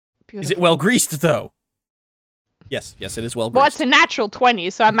it Beautiful. well greased though? Yes, it is well Well, it's greased. a natural 20,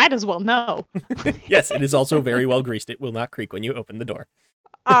 so I might as well know. Yes, it is also very well greased. It will not creak when you open the door.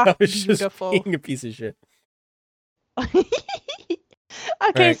 Ah, I was just beautiful. being a piece of shit.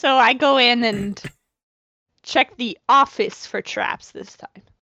 Okay, Right. so I go in and check the office for traps this time.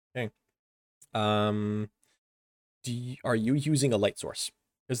 Are you using a light source?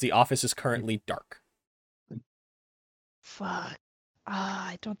 Because the office is currently dark. Fuck.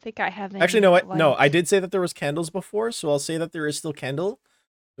 I don't think I have any. Actually, no, no, I light. did say that there was candles before, so I'll say that there is still candle.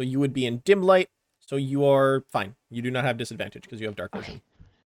 So you would be in dim light, so you are fine. You do not have disadvantage because you have dark vision.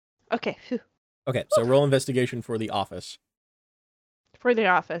 Okay, phew. Okay, so roll investigation for the office. For the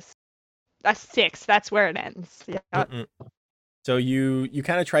office. A 6. That's where it ends. Yeah. Mm-mm. So you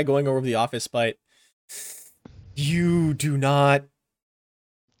kind of try going over the office, but you do not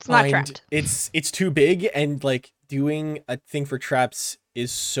It's not find trapped. it's too big, and like doing a thing for traps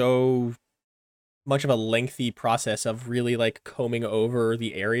is so much of a lengthy process of really like combing over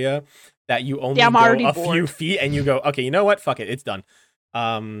the area that you only I'm go already a few bored. feet and you go, okay, you know what? Fuck it, it's done.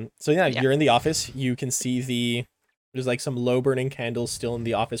 So yeah, Yeah. you're in the office. You can see there's like some low burning candles still in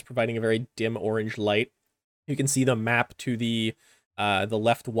the office, providing a very dim orange light. You can see the map to the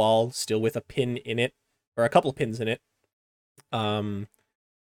left wall still with a pin in it, or a couple pins in it. And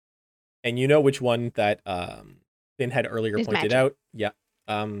you know which one that Finn had earlier Is pointed magic. out. Yeah.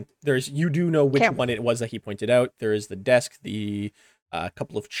 You do know which Careful. one it was that he pointed out. There is the desk, the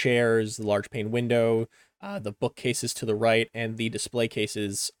couple of chairs, the large pane window, the bookcases to the right, and the display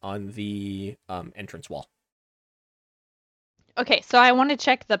cases on the entrance wall. Okay, so I want to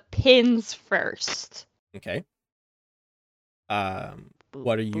check the pins first. Okay.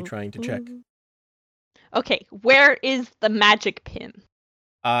 What are you trying to check? Okay, where is the magic pin?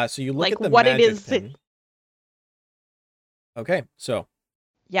 So you look Like, at the what it magic is pin. Okay, so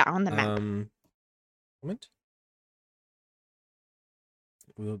Yeah, on the map. moment.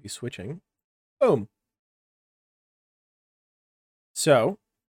 We will be switching. Boom. So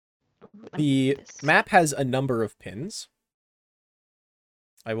Let me the put this. map has a number of pins.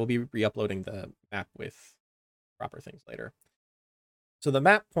 I will be re-uploading the map with proper things later. So the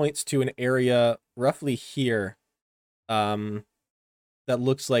map points to an area roughly here, that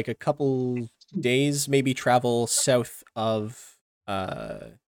looks like a couple days, maybe travel south of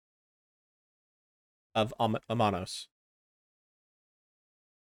Amanos.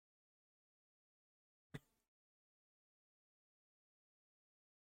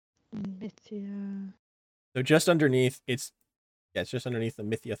 Mythia. So just underneath, it's just underneath the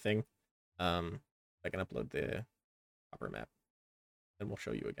Mythia thing. I can upload the proper map, and we'll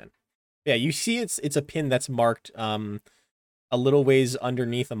show you again. Yeah, you see, it's a pin that's marked a little ways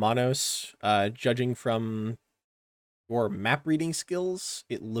underneath Amanos. Judging from your map reading skills,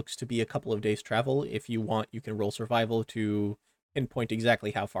 it looks to be a couple of days travel. If you want, you can roll survival to pinpoint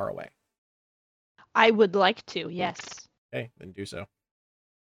exactly how far away. I would like to, yes. Okay, then do so.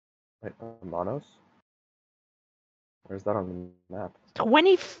 Wait, Monos? Where's that on the map?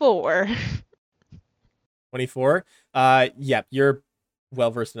 24. 24. Yeah, you're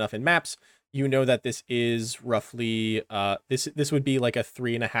well versed enough in maps. You know that this is roughly this would be like a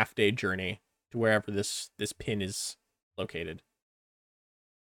 3.5 day journey to wherever this pin is located.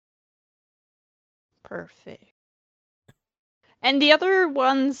 Perfect. And the other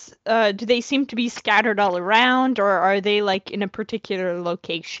ones, do they seem to be scattered all around, or are they like in a particular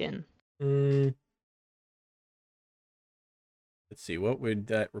location? Let's see, what would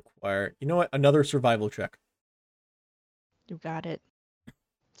that require? You know what? Another survival check. You got it.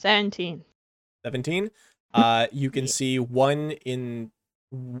 17. 17. You can see one in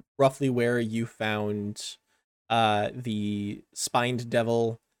roughly where you found the spined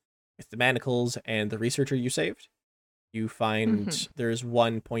devil with the manacles and the researcher you saved. You find there's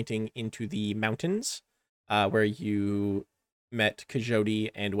one pointing into the mountains, where you met Kajodi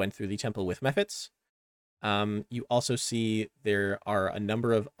and went through the temple with Mephits. You also see there are a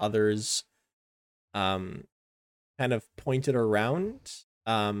number of others kind of pointed around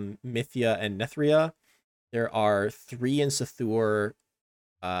Mythia and Nethria. There are 3 in Sathur,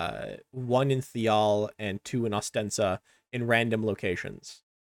 1 in Thial, and 2 in Ostensa in random locations.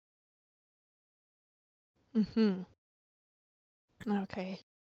 Okay.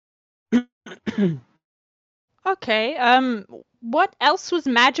 Okay. What else was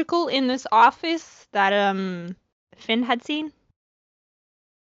magical in this office that Finn had seen?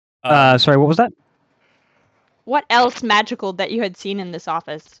 Sorry, what was that? What else magical that you had seen in this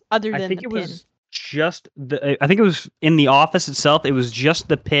office other than I think the it pin? was just I think it was in the office itself. It was just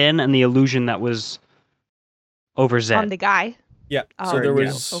the pin and the illusion that was over Zed. On the guy. Yeah, so Oh, there yeah.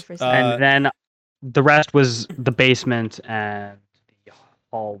 was Over Zed. And then the rest was the basement and the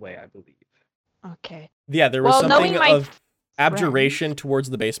hallway, I believe. Okay. yeah, there was Well, something knowing my of abjuration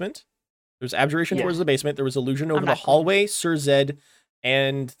towards the basement. There was abjuration Yeah. towards the basement. There was illusion over I'm the not going. hallway, Sir Zed,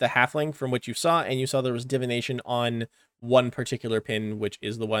 and the halfling from which you saw, and you saw there was divination on one particular pin, which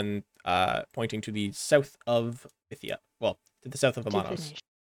is the one pointing to the south of Ithia. Well, to the south of Amanos. Divination.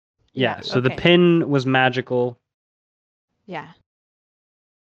 Yeah, so the okay. pin was magical. Yeah.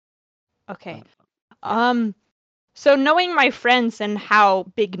 Okay. So knowing my friends and how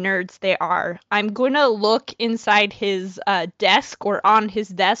big nerds they are, I'm gonna look inside his desk or on his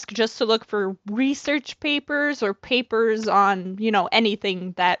desk just to look for research papers or papers on,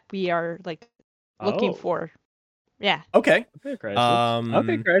 anything that we are like looking for. Yeah. Okay. Okay, Crisis.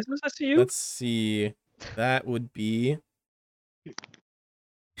 Okay, Crisis, I see you. Let's see. That would be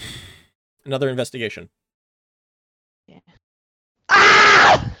another investigation. Yeah.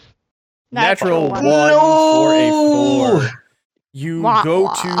 Ah! Natural one. one for a 4. You Wah, go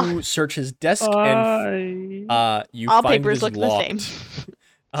wah. to search his desk and you All find papers it is look the locked.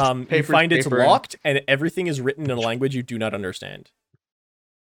 same. You Paper's find it's paper. locked and everything is written in a language you do not understand.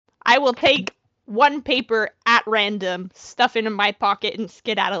 I will take one paper at random, stuff it in my pocket, and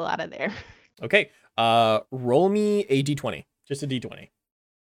skedaddle out of there. Okay. Roll me a d20. Just a d20.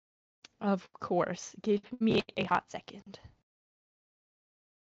 Of course. Give me a hot second.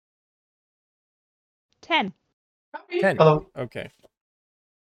 10. 10. Hello. Okay.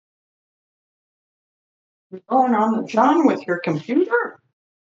 You're going on the John with your computer?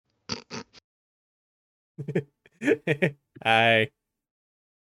 Hi.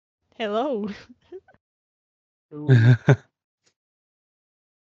 Hello.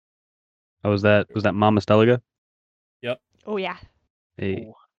 Oh, was that Mama Steliga? Oh, yeah.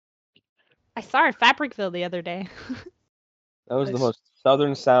 Hey. I saw her at Fabricville the other day. That was the Nice. most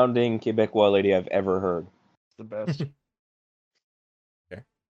southern sounding Quebecois lady I've ever heard. The best.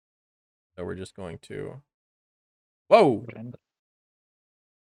 So we're just going to. Whoa!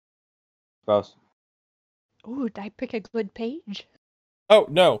 Spouse. Ooh, did I pick a good page? Oh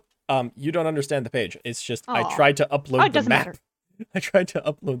no. You don't understand the page. It's just I Aw. tried to upload Oh, it the doesn't map. matter. I tried to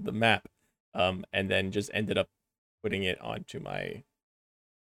upload the map, and then just ended up putting it onto my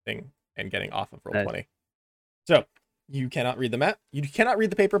thing and getting off of Nice. Roll20. So you cannot read the map. You cannot read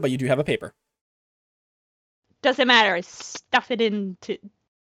the paper, but you do have a paper Doesn't matter. I stuff it into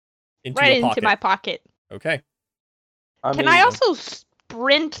into right your into pocket. my pocket. Okay. Can I also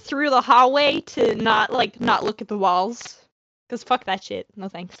sprint through the hallway to not look at the walls? Cause fuck that shit. No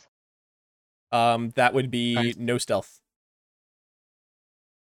thanks. That would be Nice. no stealth.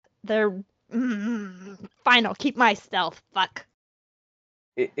 They're fine. I'll keep my stealth. Fuck.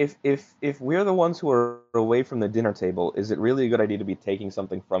 If we're the ones who are away from the dinner table, is it really a good idea to be taking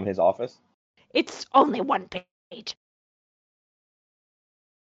something from his office? It's only one page.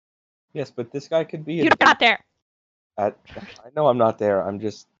 Yes, but this guy could be. You're not there. I know I'm not there. I'm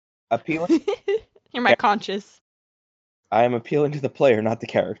just appealing. You're my conscience. I am appealing to the player, not the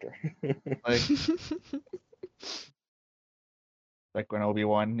character. Like when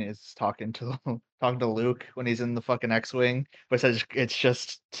Obi-Wan is talking to Luke when he's in the fucking X-wing, but it's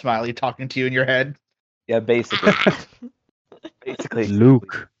just Smiley talking to you in your head. Yeah, basically. Basically.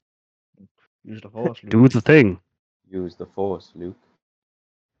 Luke, Use the Force, Luke. do the thing. Use the Force, Luke.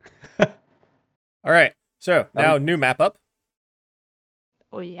 All right. So now new map up.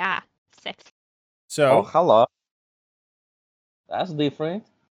 Oh yeah, sexy. So Oh, hello. That's different.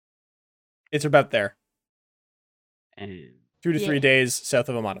 it's about there. And 2 to 3 Yeah. days south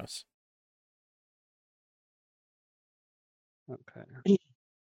of Amanos. okay.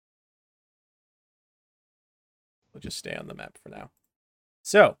 We'll just stay on the map for now.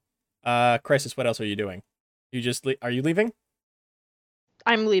 So, Crisis, what else are you doing? You just are you leaving?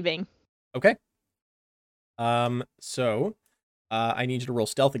 I'm leaving. Okay. So, I need you to roll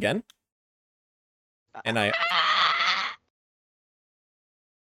stealth again. And I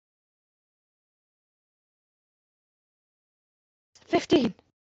 15.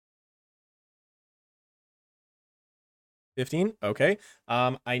 15. Okay.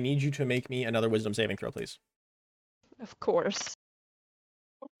 I need you to make me another wisdom saving throw, please. Of course.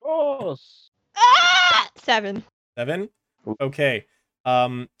 Of course. 7. 7. Ooh. Okay.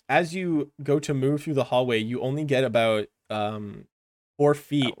 As you go to move through the hallway, you only get about 4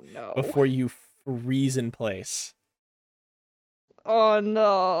 feet Oh no. before you freeze in place. Oh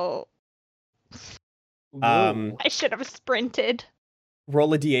no. Um, I should have sprinted.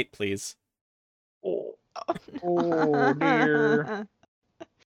 Roll a d8, please. Oh, Oh, dear.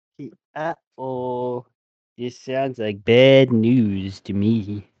 oh, this sounds like bad news to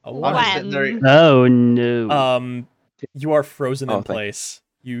me. A I'm one. just sitting there. Oh no. You are frozen Oh, in thank- place.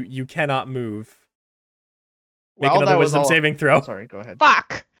 You cannot move. Make Well, another that was wisdom all- saving throw. Oh, sorry, go ahead.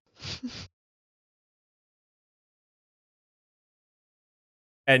 Fuck.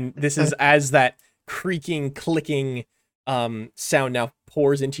 And this is as that creaking, clicking sound now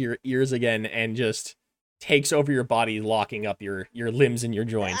pours into your ears again and just takes over your body, locking up your limbs and your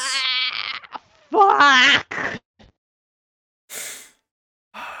joints. Fuck.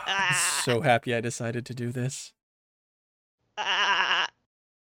 I'm so happy I decided to do this. Ah.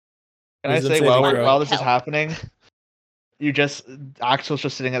 Can I Wisdom say saving throw. while this is Help. happening, Axel's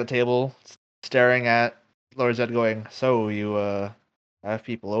just sitting at the table, staring at Lord Zed, going, "So you have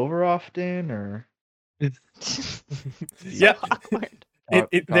people over often, or So Yeah. awkward. talk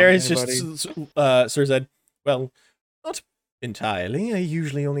There to is just anybody?" Sir Zed. Well, not entirely. I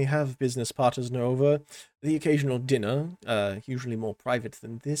usually only have business partners over. The occasional dinner, usually more private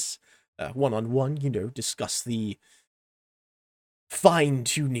than this. One-on-one, discuss the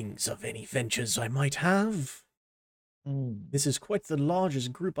fine-tunings of any ventures I might have. Mm, This is quite the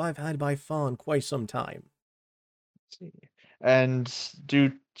largest group I've had by far in quite some time. see. And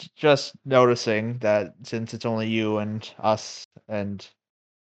just noticing that since it's only you and us and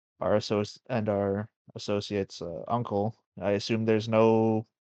our associate's uncle, I assume there's no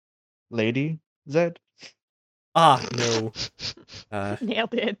lady Zed. Ah, no. Uh,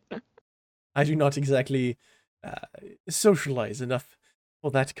 Nailed it. I do not exactly socialize enough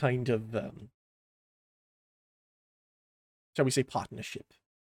for that kind of, shall we say, partnership.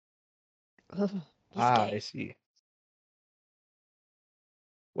 Ugh, he's I gay. see.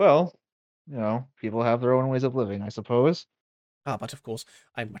 Well, people have their own ways of living, I suppose. Ah, but of course,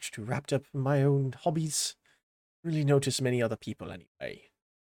 I'm much too wrapped up in my own hobbies. Really notice many other people anyway.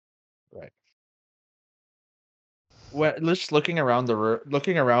 Right. Well, just looking around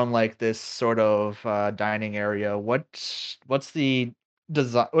looking around like this sort of dining area, what's the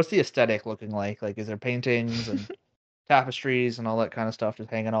design? What's the aesthetic looking like? Like, is there paintings and tapestries and all that kind of stuff just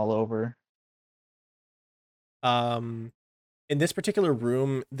hanging all over? In this particular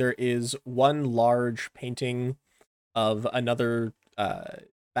room, there is one large painting of another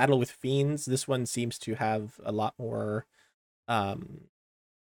battle with fiends. This one seems to have a lot more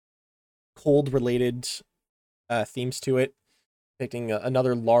cold related themes to it, depicting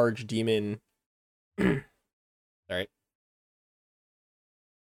another large demon. Sorry.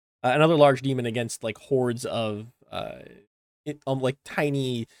 Another large demon against like hordes of like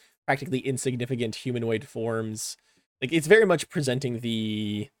tiny, practically insignificant humanoid forms. Like it's very much presenting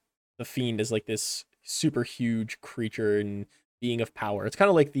the fiend as like this super huge creature and being of power. It's kind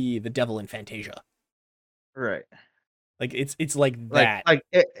of like the devil in Fantasia. Right. Like it's like Like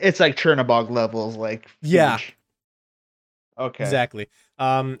that. it's like Chernobog levels, like Yeah. huge. Okay. Exactly.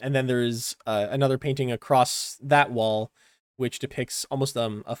 And then there's another painting across that wall, which depicts almost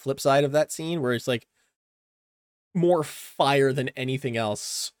a flip side of that scene, where it's like more fire than anything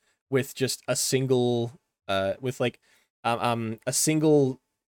else, with just a single, with like, a single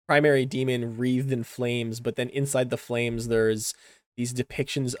primary demon wreathed in flames, but then inside the flames there's these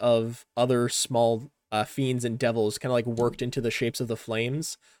depictions of other small fiends and devils, kind of like worked into the shapes of the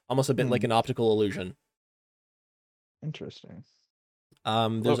flames, almost a bit like an optical illusion. Interesting.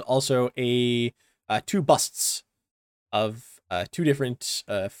 There's also a two busts of two different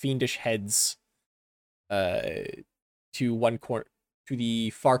fiendish heads to one corner, to the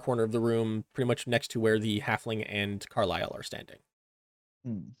far corner of the room, pretty much next to where the halfling and Carlisle are standing.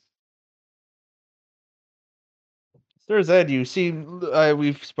 Sir Zed, you seem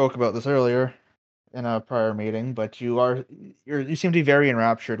we've spoke about this earlier in a prior meeting, but you seem to be very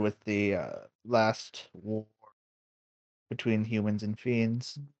enraptured with the last war between humans and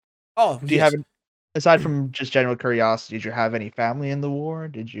fiends. Oh, Do you yes. have, aside from just general curiosity, did you have any family in the war?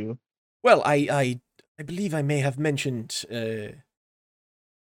 Did you? Well, I believe I may have mentioned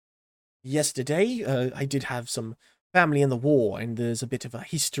yesterday. I did have some family in the war, and there's a bit of a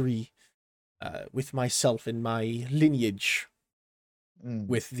history with myself and my lineage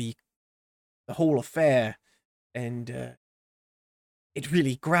with the whole affair, and it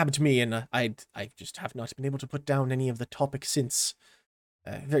really grabbed me, and I just have not been able to put down any of the topic since.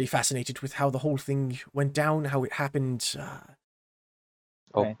 Very fascinated with how the whole thing went down, how it happened,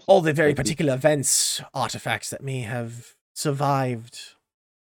 Right. all the very Thank you. particular events, artifacts that may have survived.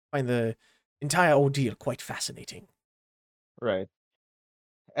 I find the entire ordeal quite fascinating. Right.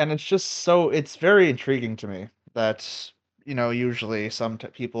 And it's very intriguing to me that, usually some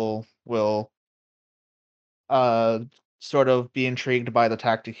people will sort of be intrigued by the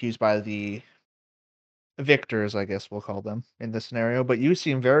tactic used by the victors, I guess we'll call them in this scenario, but you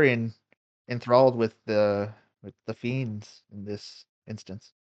seem very enthralled with the fiends in this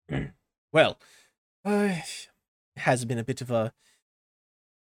instance. Well, it has been a bit of a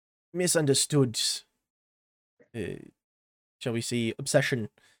misunderstood, shall we say, obsession,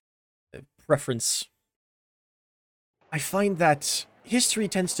 preference. I find that history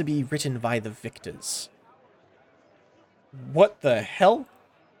tends to be written by the victors. What the hell?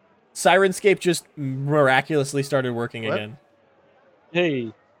 Sirenscape just miraculously started working What? again.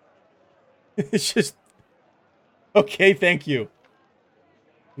 Hey. It's just okay. Thank you.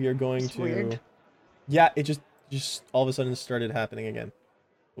 We are going It's to. weird. Yeah, it just all of a sudden started happening again.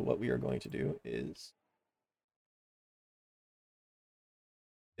 But what we are going to do is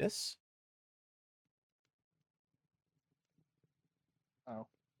this. Oh,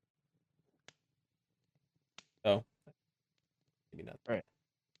 Oh, maybe not. right.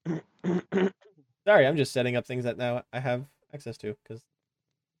 Sorry, I'm just setting up things that now I have access to because.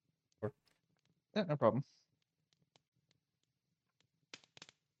 Yeah, no problem.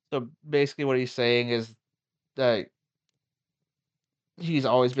 So basically, what he's saying is that he's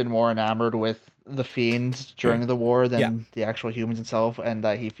always been more enamored with the fiends during the war than the actual humans itself, and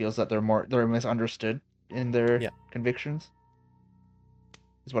that he feels that they're misunderstood in their Yeah. convictions.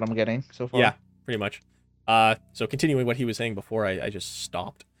 Is what I'm getting so far. Yeah, pretty much. So continuing what he was saying before, I just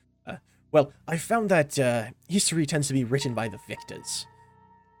stopped. Well, I found that history tends to be written by the victors.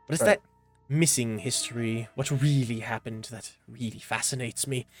 But it's Right. that missing history, what really happened, that really fascinates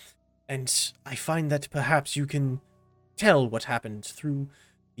me. And I find that perhaps you can tell what happened through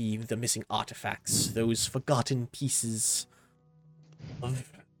the missing artifacts, those forgotten pieces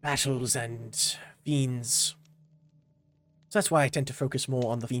of battles and fiends. So that's why I tend to focus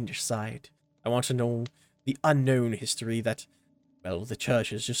more on the fiendish side. I want to know the unknown history that, well, the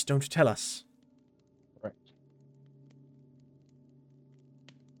churches just don't tell us. Right.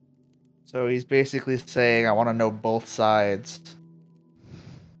 So he's basically saying, I want to know both sides.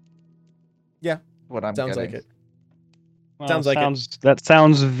 Yeah, What I'm sounds getting. like it. Well, Sounds like it. That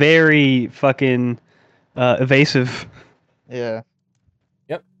sounds very fucking evasive. Yeah.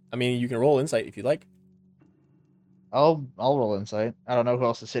 Yep. I mean, you can roll insight if you'd like. I'll roll insight. I don't know who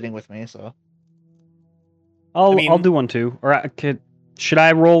else is sitting with me, so I'll mean- do one too. Or should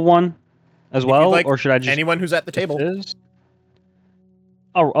I roll one as If you'd well, like, or should I just anyone who's at the table. This?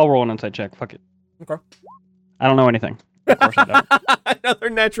 I'll roll an insight check. Fuck it. Okay. I don't know anything. Of course I don't. Another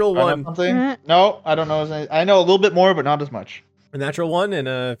natural Do I know one. something? Mhm. No, I don't know. I know a little bit more, but not as much. A natural one and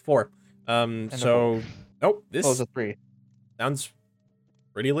a 4. a So nope, this Oh, it's a 3. sounds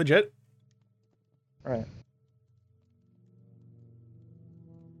pretty legit. Right.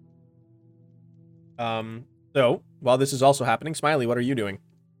 So while this is also happening, Smiley, what are you doing?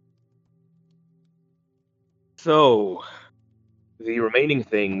 So, the remaining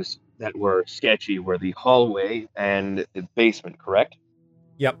things that were sketchy were the hallway and the basement, correct?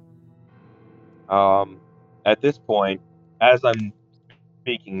 Yep. At this point, as I'm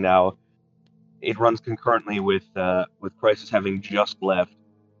speaking now, it runs concurrently with Crisis having just left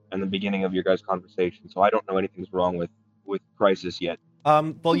and the beginning of your guys' conversation. So I don't know anything's wrong with Crisis yet.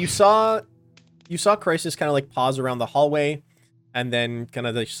 Well, you saw Crisis kind of like pause around the hallway, and then kind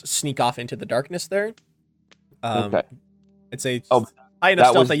of like sneak off into the darkness there. Okay. I'd say Oh, high enough that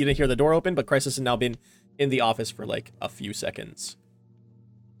stealth was- that you didn't hear the door open, but Crisis has now been in the office for like a few seconds.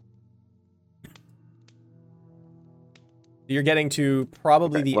 You're getting to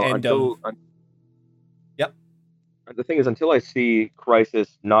probably Okay, the well, end of. Yep. The thing is, until I see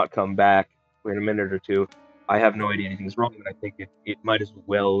Crisis not come back in a minute or two, I have no idea anything's wrong, and I think it might as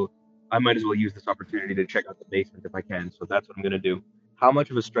well. I might as well use this opportunity to check out the basement if I can. So that's what I'm gonna do. How much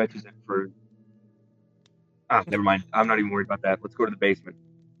of a stretch is it for? Never mind. I'm not even worried about that. Let's go to the basement.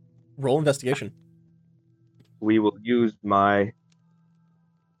 Roll investigation. We will use my.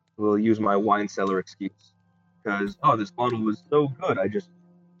 We'll use my wine cellar excuse because this bottle was so good.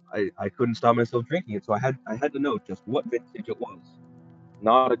 I couldn't stop myself drinking it, so I had to know just what vintage it was.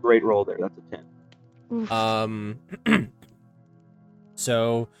 Not a great roll there. That's a 10. Oof.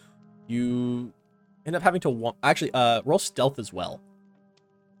 So you end up having to actually roll stealth as well.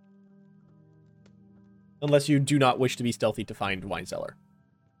 Unless you do not wish to be stealthy to find wine cellar.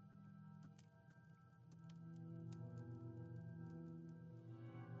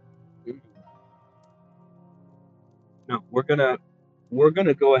 No, we're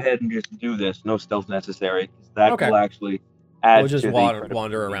gonna go ahead and just do this. No stealth necessary. 'Cause that Okay. will actually add We'll just to the wander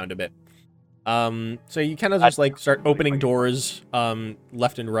credibility. around a bit. So you kind of just like start opening doors,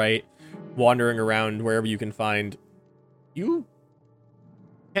 left and right, wandering around wherever you can find. You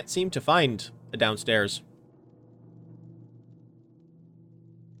can't seem to find a downstairs.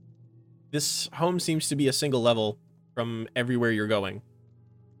 This home seems to be a single level from everywhere you're going.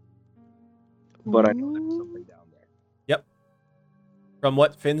 But I know there's something down there. Yep. From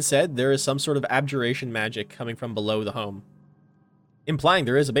what Finn said, there is some sort of abjuration magic coming from below the home, implying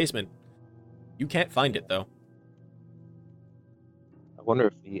there is a basement. You can't find it, though. I wonder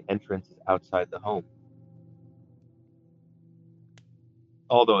if the entrance is outside the home.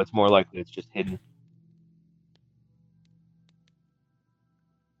 Although it's more likely it's just hidden.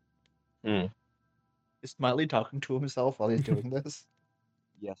 Is Smiley talking to himself while he's doing this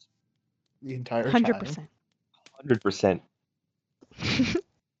Yes, the entire time? 100%. 100%.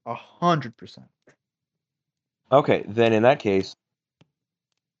 100%. Okay, then in that case,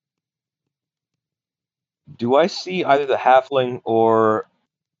 do I see either the halfling or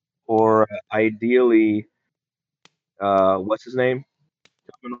ideally, what's his name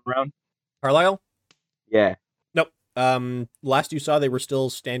coming around? Carlisle? Yeah. Nope. Last you saw, they were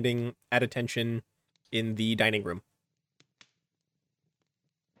still standing at attention in the dining room.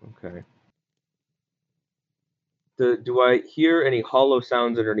 Okay. Do I hear any hollow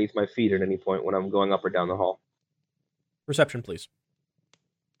sounds underneath my feet at any point when I'm going up or down the hall? Perception, please.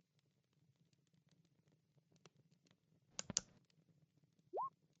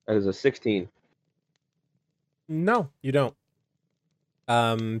 That is a 16. No, you don't.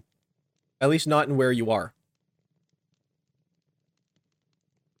 At least not in where you are.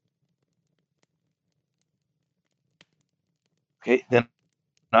 Okay, then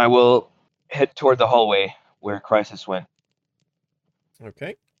I will head toward the hallway where Crisis went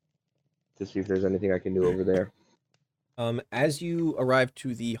Okay. to see if there's anything I can do over there. As you arrive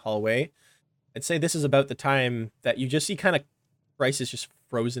to the hallway, I'd say this is about the time that you just see kind of Crisis just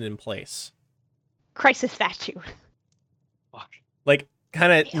frozen in place. Crisis statue. Like,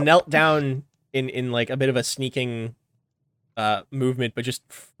 kind of knelt down in like a bit of a sneaking movement, but just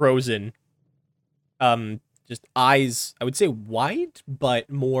frozen. Just eyes, I would say wide, but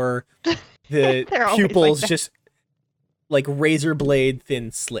more the They're always pupils like that. just like razor blade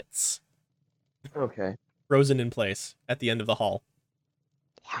thin slits, Okay. frozen in place at the end of the hall.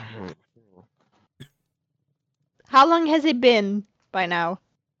 How long has it been by now?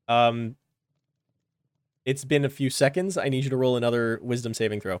 It's been a few seconds. I need you to roll another wisdom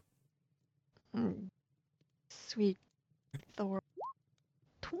saving throw. Sweet Thor.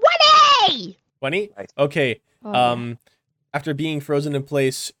 20! 20? Nice. Okay. Oh, yeah. After being frozen in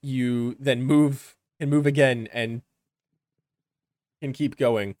place, you then can move again and can keep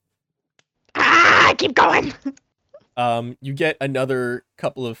going. Keep going! You get another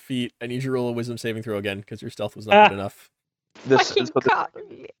couple of feet. I need you to roll a wisdom saving throw again because your stealth was not good enough. Fucking So the cock.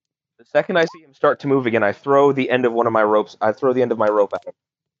 second I see him start to move again, I throw the end of one of my ropes. I throw the end of my rope at him.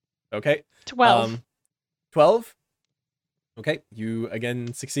 Okay. 12. 12? Okay, you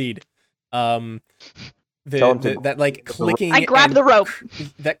again succeed. Tell him to- That like clicking. I grab and the rope.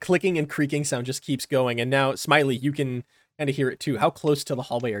 That clicking and creaking sound just keeps going, and now Smiley, you can kind of hear it too. How close to the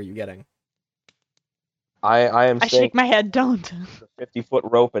hallway are you getting? I am I staying shake my head, don't. the 50-foot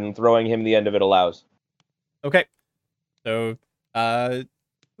rope and throwing him the end of it allows. Okay, so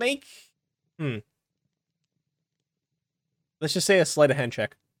make let's just say a sleight of hand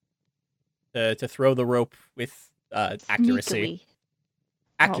check to throw the rope with accuracy. Sneakily.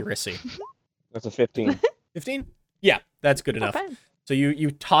 Accuracy. That's a 15. 15? Yeah, that's good enough. Not bad. So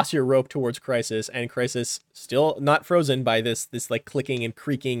you toss your rope towards Crisis, and Crisis, still not frozen by this like clicking and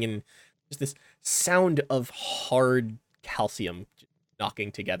creaking and just this sound of hard calcium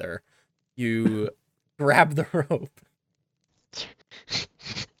knocking together. You grab the rope.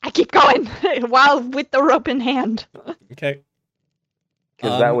 I keep going while with the rope in hand. Okay.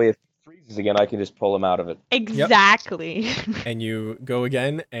 Because that way, if he freezes again, I can just pull him out of it. Exactly. And you go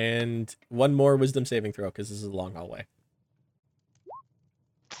again, and one more wisdom saving throw, because this is a long hallway.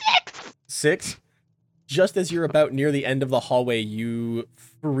 6? Just as you're about near the end of the hallway, you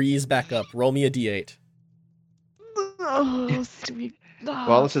freeze back up. Roll me a d8. Oh, sweet.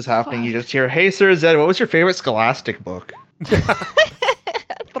 While this is happening, you just hear, "Hey, Sir Zed, what was your favorite Scholastic book?"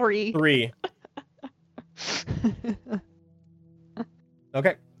 3. 3.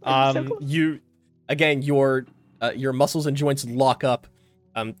 Okay. I'm so close. You again, your muscles and joints lock up,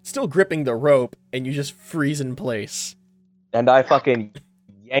 still gripping the rope, and you just freeze in place. And I fucking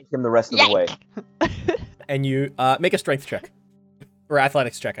yank him the rest of the way. And you make a strength check, or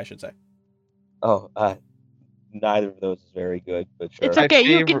athletics check, I should say. Oh, neither of those is very good, but sure. It's okay,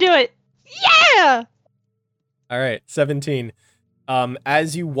 you can do it. Yeah! All right, 17.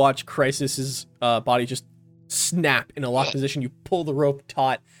 As you watch Crisis's body just snap in a locked position, you pull the rope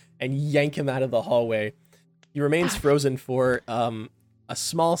taut and yank him out of the hallway. He remains frozen for a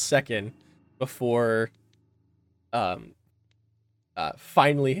small second before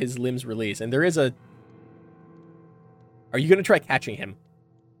finally his limbs release. And there is a... Are you going to try catching him?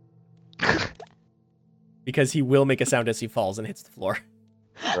 Because he will make a sound as he falls and hits the floor.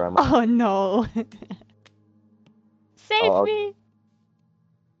 Sure, I'm- Oh no. Save I'll- me.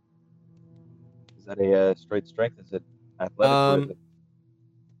 Is that a straight strength? Is it athletic? Or is it...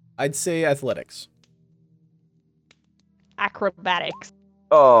 I'd say athletics. Acrobatics.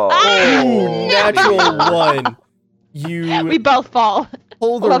 Oh, Ah! Ooh, natural 1. You We both fall.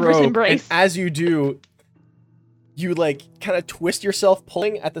 pull the Lover's rope, embrace. and as you do, you like kind of twist yourself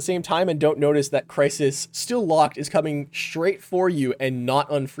pulling at the same time and don't notice that Crisis, still locked, is coming straight for you and not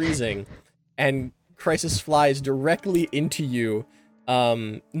unfreezing. And Crisis flies directly into you,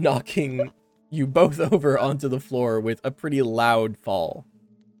 knocking you both over onto the floor with a pretty loud fall.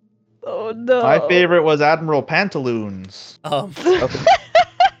 Oh no. My favorite was Admiral Pantaloons. Um,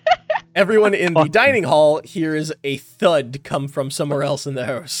 Everyone in the dining hall hears a thud come from somewhere else in the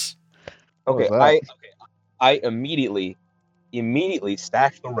house. Okay, What was that? I immediately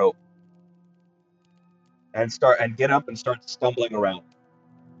stash the rope and get up and start stumbling around.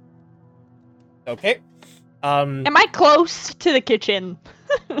 Okay. Am I close to the kitchen?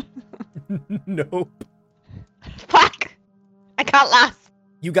 Nope. Fuck! I got lost.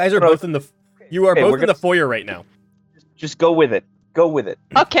 You guys are Bro, both in the. You are okay, both we're in the gonna- foyer right now. Just go with it. Go with it.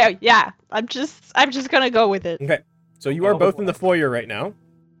 Okay, yeah. I'm just gonna go with it. Okay. So you are both in the foyer right now.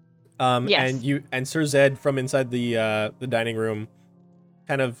 Yes. And Sir Zed from inside the dining room,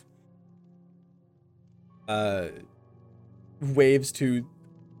 kind of waves to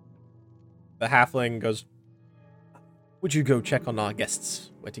the halfling. Goes, would you go check on our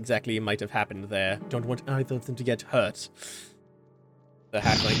guests? What exactly might have happened there? Don't want either of them to get hurt. The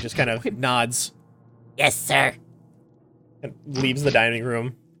halfling just kind of nods. Yes, sir. And leaves the dining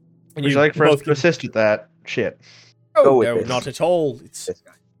room. And Would you like for us both to assist with that shit? Oh, Go with no, this. not at all. It's This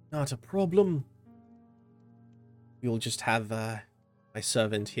guy. not a problem. We'll just have my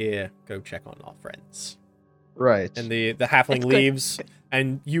servant here go check on our friends. Right. And the halfling That's good. leaves,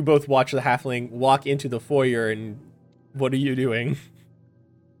 and you both watch the halfling walk into the foyer, and what are you doing?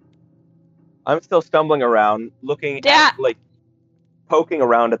 I'm still stumbling around, looking Yeah. at, like, poking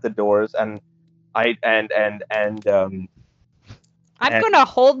around at the doors, and I'm and gonna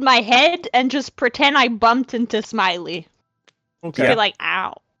hold my head and just pretend I bumped into Smiley. Okay. Be like,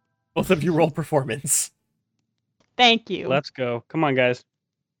 ow. Both of you roll performance. Thank you. Let's go. Come on, guys.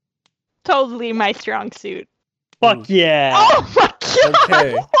 Totally my strong suit. Fuck yeah. Oh my god!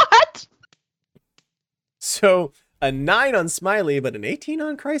 Okay. What? So, a 9 on Smiley, but an 18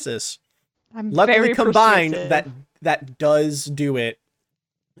 on Crisis. I'm Luckily very combined, persuasive. that does do it.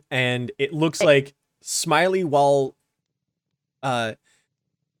 And it looks like Smiley, while a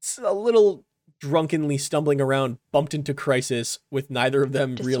little drunkenly stumbling around, bumped into Crisis with neither of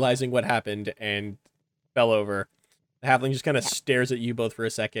them Just- realizing what happened and fell over. The halfling just kind of stares at you both for a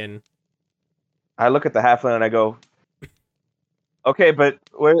second. I look at the halfling and I go, "Okay, but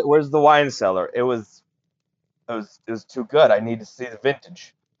where's the wine cellar? It was too good. I need to see the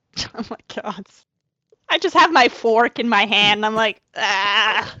vintage." Oh my god. I just have my fork in my hand. I'm like,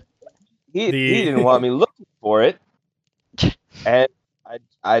 ah. He The- didn't want me looking for it, and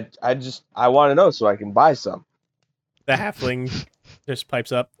I want to know so I can buy some. The halfling just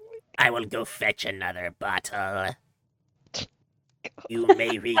pipes up. I will go fetch another bottle. You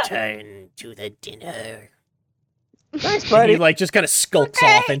may return to the dinner. Thanks, And he like just kind of skulks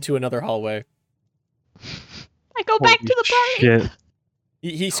Okay. off into another hallway. I go back to the party. Shit.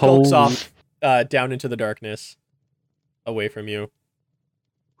 He skulks Holy- off down into the darkness, away from you.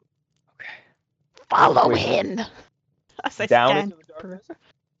 Follow Wait. him. As I Down stand into the darkness?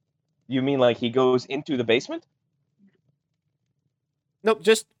 You mean like he goes into the basement? Nope,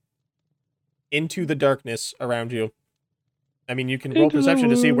 just into the darkness around you. I mean, you can roll Into the perception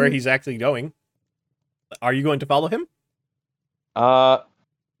to see where light. he's actually going. Are you going to follow him? I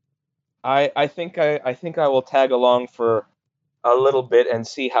think I will tag along for a little bit and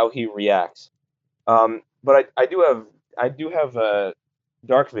see how he reacts. But I do have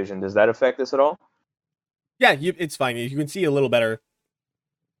dark vision. Does that affect this at all? Yeah, it's fine. You can see a little better.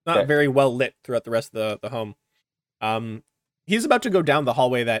 Not Okay. very well lit throughout the rest of the home. He's about to go down the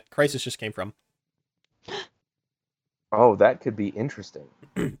hallway that Crisis just came from. Oh, that could be interesting.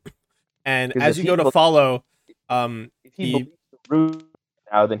 And 'Cause as if you go he to follow, If he He- believes the route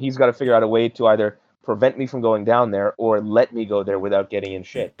now, then he's got to figure out a way to either prevent me from going down there or let me go there without getting in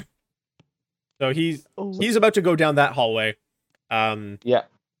shit. so he's Oh. about to go down that hallway. Yeah.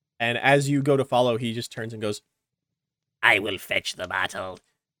 And as you go to follow, he just turns and goes, I will fetch the bottle.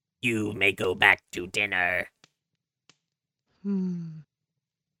 You may go back to dinner. Hmm.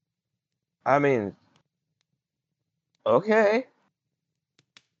 I mean, okay.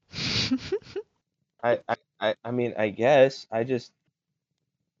 I mean, I guess I just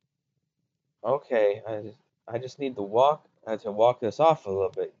okay. I just need to walk this off a little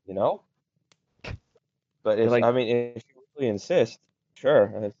bit, you know. But if like- I mean, if you really insist,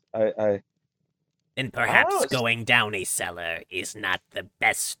 sure. I Then perhaps it's- going down a cellar is not the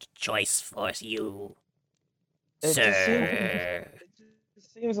best choice for you, It just sir. it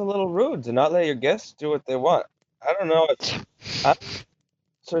seems a little rude to not let your guests do what they want. I don't know.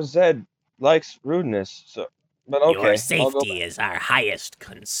 Sir Zed likes rudeness, so but okay. Your I'll go safety is our highest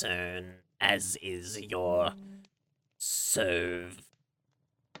concern, as is your serve.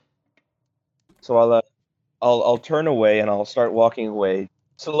 So I'll turn away and I'll start walking away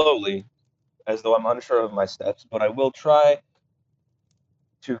slowly, as though I'm unsure of my steps. But I will try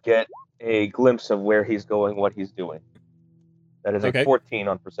to get a glimpse of where he's going, what he's doing. That is Okay. a 14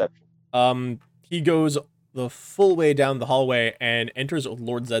 on perception. He goes the full way down the hallway and enters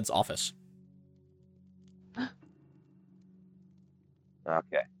Lord Zed's office.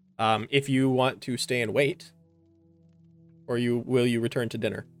 Okay. If you want to stay and wait, or will you return to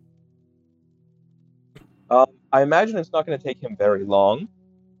dinner? I imagine it's not going to take him very long,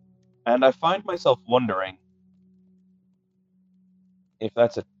 and I find myself wondering if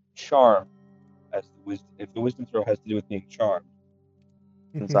that's a charm, if the wisdom throw has to do with being charmed,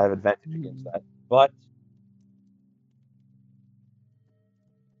 since I have advantage against that. But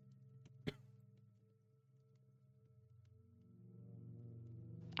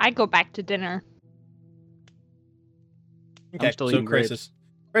I go back to dinner. Okay, still so eating grapes.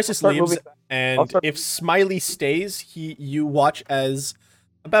 Crisis start leaves, moving back. I'll and start if moving back. Smiley stays, you watch as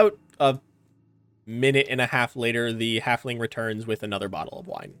about a minute and a half later, the halfling returns with another bottle of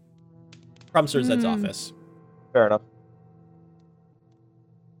wine from Sir Zed's office. fair enough.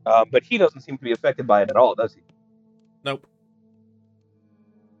 But he doesn't seem to be affected by it at all, does he? Nope.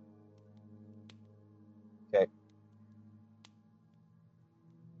 Okay.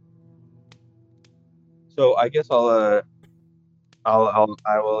 So I guess I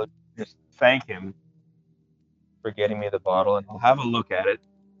will just thank him for getting me the bottle, and I'll have a look at it.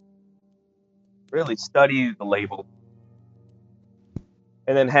 Really study the label,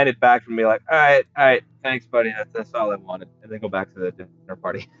 and then hand it back and be like, all right, thanks, buddy. That's all I wanted, and then go back to the dinner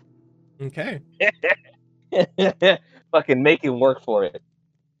party. Okay. Fucking make him work for it.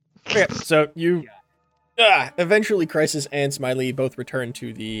 Okay, so you eventually Crisis and Smiley both return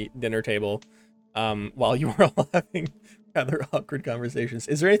to the dinner table while you are all having rather awkward conversations.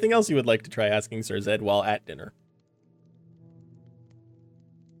 Is there anything else you would like to try asking Sir Zed while at dinner?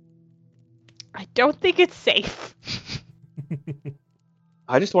 I don't think it's safe.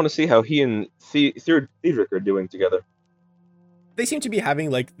 I just want to see how he and Cedric are doing together. They seem to be having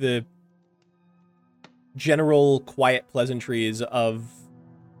like the general quiet pleasantries of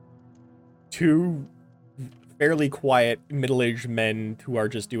two fairly quiet middle-aged men who are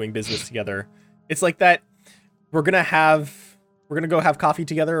just doing business together. It's like that we're gonna go have coffee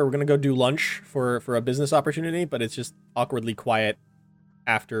together, or we're gonna go do lunch for a business opportunity, but it's just awkwardly quiet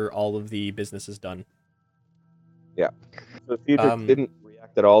after all of the business is done. Yeah. So Cedric didn't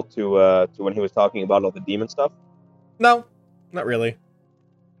react at all to when he was talking about all the demon stuff? No, not really.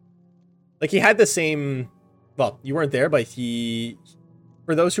 Like, he had the same... Well, you weren't there, but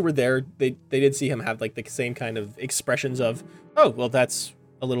for those who were there, they did see him have, like, the same kind of expressions of, oh, well, that's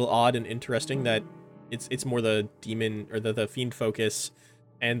a little odd and interesting that it's more the demon, or the fiend focus,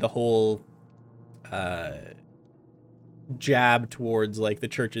 and the whole jab towards, like, the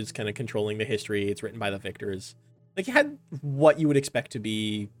churches kind of controlling the history. It's written by the victors. Like, he had what you would expect to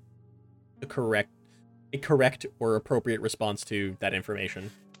be a correct or appropriate response to that information.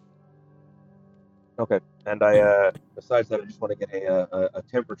 Okay. And I, besides that, I just want to get a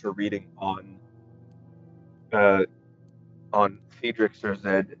temperature reading on Cedric, Sir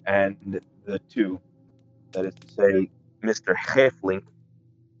Zed, and the two. That is to say, Mr. Heflink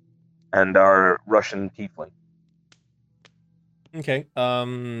and our Russian tiefling. Okay.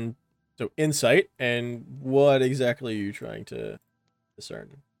 So insight, and what exactly are you trying to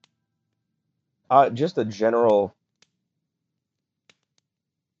discern? Just a general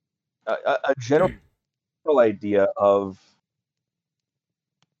idea of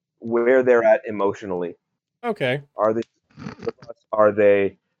where they're at emotionally. Okay. Are they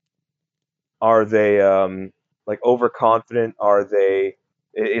like overconfident?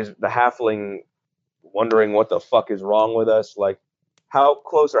 Is the halfling wondering what the fuck is wrong with us? Like, how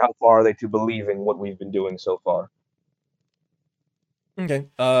close or how far are they to believing what we've been doing so far? Okay.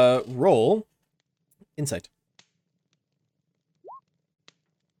 Roll insight.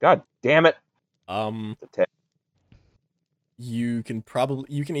 God damn it. You can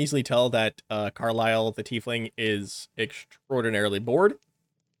easily tell that Carlisle, the tiefling, is extraordinarily bored.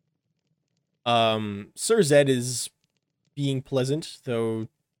 Sir Zed is being pleasant, though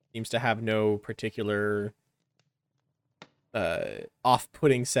seems to have no particular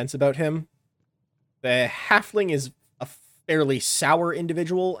off-putting sense about him. The halfling is a fairly sour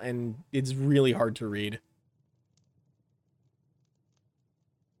individual, and it's really hard to read.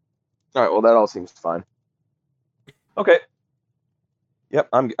 All right, well, that all seems fine. Okay. Yep,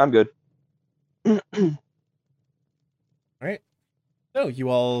 I'm good. All right. So you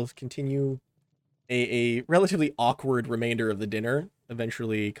all continue a relatively awkward remainder of the dinner,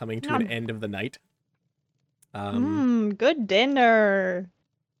 eventually coming to an end of the night. Good dinner.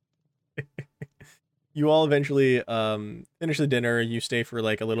 you all eventually finish the dinner. You stay for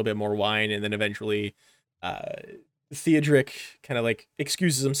like a little bit more wine, and then eventually Theodric kind of like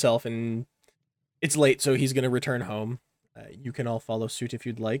excuses himself, and it's late, so he's gonna return home. You can all follow suit if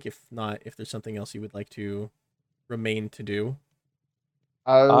you'd like. If not, if there's something else you would like to remain to do.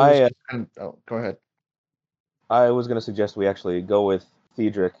 Oh, go ahead. I was going to suggest we actually go with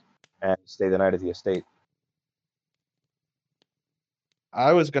Theodric and stay the night at the estate.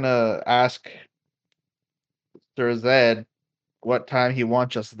 I was gonna ask Sir Zed what time he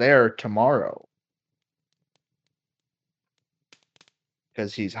wants us there tomorrow.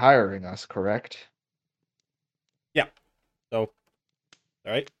 Because he's hiring us, correct? Yeah. So,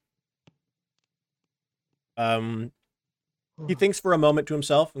 all right. He thinks for a moment to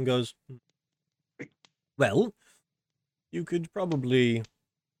himself and goes, well, you could probably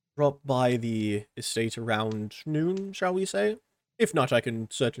drop by the estate around noon, shall we say? If not, I can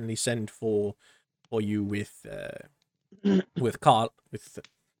certainly send for you with Carl.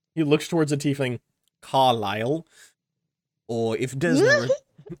 He looks towards the tiefling, Carlisle. Or if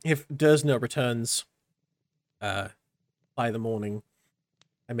Dersner returns by the morning,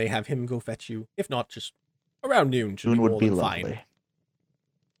 I may have him go fetch you. If not, just around noon should Noon be more would be than lovely. fine.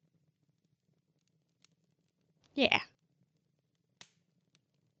 Yeah.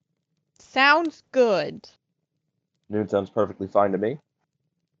 Sounds good. Noon sounds perfectly fine to me.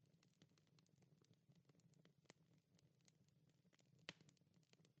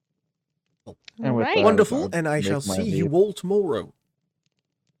 And with Right. that, Wonderful, I'll and I make shall my see you leave. all tomorrow.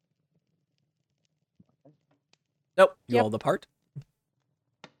 Nope, you Yep. all depart.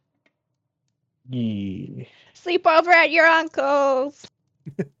 Yeah. Sleep over at your uncle's.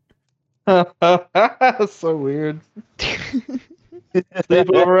 So weird. Sleep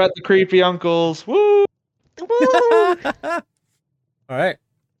over at the creepy uncle's. Woo! Woo! All right.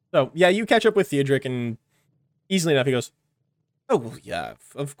 So yeah, you catch up with Theodric, and easily enough, he goes, "Oh well, yeah,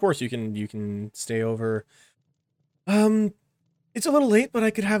 of course you can stay over. It's a little late, but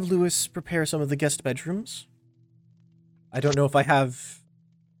I could have Lewis prepare some of the guest bedrooms. I don't know if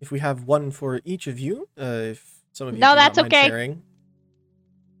we have one for each of you. If some of you No, do that's not mind okay. sharing.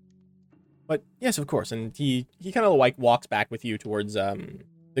 But yes, of course." And he kind of like walks back with you towards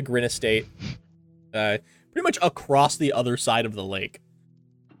the Grin Estate, pretty much across the other side of the lake.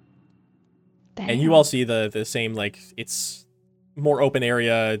 And you all see the same, like, it's more open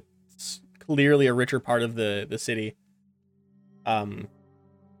area. It's clearly a richer part of the city.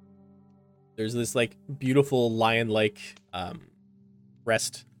 There's this like beautiful lion-like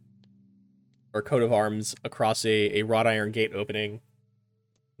crest or coat of arms across a wrought iron gate opening.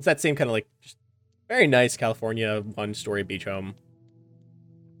 It's that same kind of like just very nice California one-story beach home.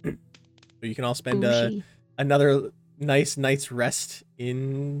 So you can all spend Bougie. another nice night's rest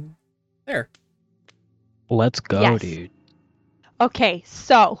in there. Let's go, Yes. dude. Okay,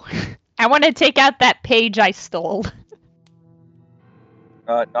 so I want to take out that page I stole.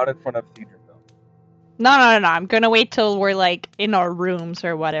 Not in front of Theodric, though. No. I'm gonna wait till we're like in our rooms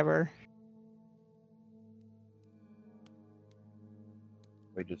or whatever.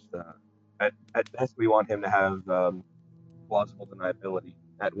 We just, at best, we want him to have plausible deniability.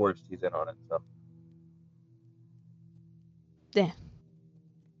 At worst, he's in on it. So. Yeah.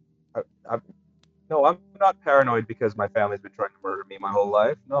 No, I'm not paranoid because my family's been trying to murder me my whole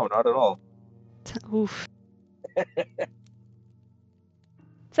life. No, not at all. Oof. It's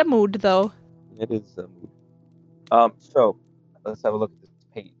a mood though. It is. So let's have a look at this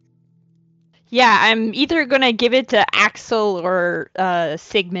page. Yeah, I'm either gonna give it to Axel or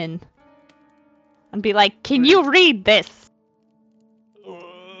Sigmund. And be like, can you read this?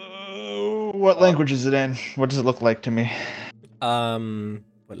 What language is it in? What does it look like to me?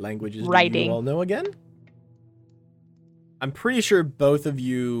 What languages do Writing. you all know again? I'm pretty sure both of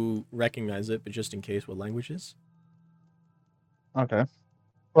you recognize it, but just in case, what languages? Okay.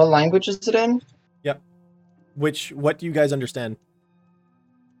 What language is it in? What do you guys understand?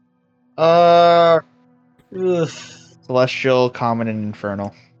 Ugh. Celestial, Common, and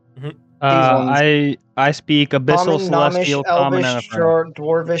Infernal. ones. I speak Abyssal, Common, Celestial, Nomish, Common, and Elvish, Infernal.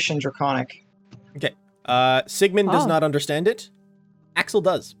 Dwarvish, and Draconic. Sigmund does Oh. not understand it. Axel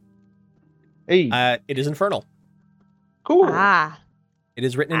does. Hey, It is Infernal. cool. Ah. It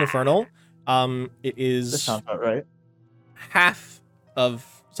is written in Infernal. It This is sounds about right. half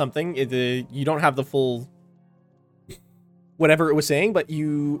of something. You don't have the full whatever it was saying, but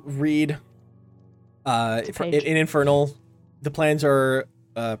you read a page. in Infernal, the plans are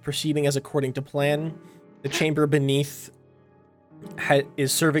proceeding as according to plan. The chamber beneath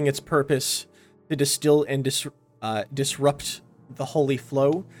is serving its purpose to distill and disrupt the holy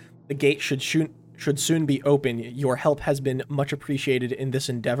flow. The gate should should soon be open. Your help has been much appreciated in this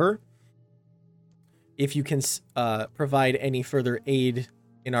endeavor. If you can provide any further aid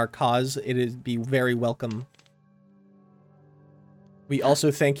in our cause, it would be very welcome. We also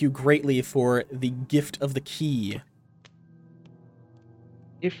thank you greatly for the gift of the key.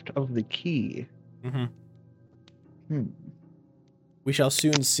 Gift of the key. Mm-hmm. We shall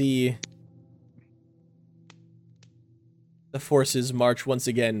soon see the forces march once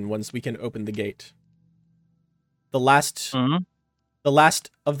again once we can open the gate. The last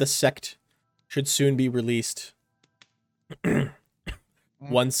of the sect should soon be released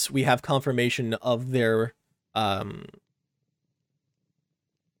once we have confirmation of their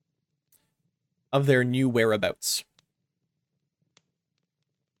new whereabouts.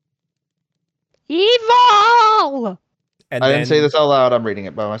 Evil! And I didn't say this out loud. I'm reading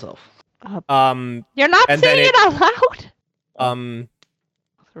it by myself. You're not and saying then it out loud?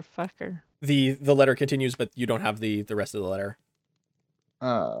 Motherfucker. The letter continues, but you don't have the rest of the letter.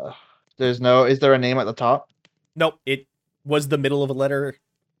 Is there a name at the top? Nope, it was the middle of a letter.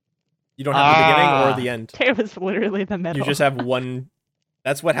 You don't have the beginning or the end. It was literally the middle. You just have one.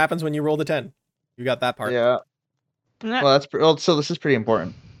 That's what happens when you roll the 10. You got that part. Yeah. Nah. Well, so this is pretty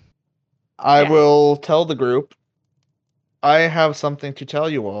important. I will tell the group. I have something to tell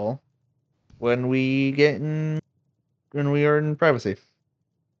you all when we are in privacy.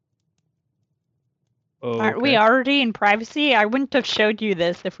 Aren't we already in privacy? I wouldn't have showed you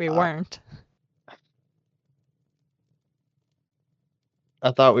this if we weren't.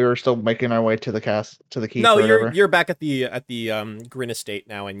 I thought we were still making our way to the keep. No, or whatever. you're back at the Grin estate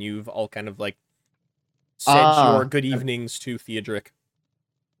now, and you've all kind of like said your good evenings to Theodric.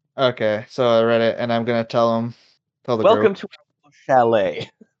 Okay, so I read it, and I'm gonna tell the Welcome group. to Chalet.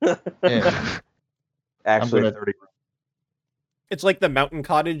 Yeah. Actually, gonna- 30. It's like the mountain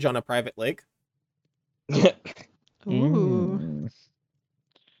cottage on a private lake. Ooh.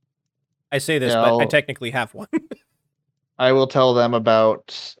 I say this, Yeah, but I I'll- technically have one. I will tell them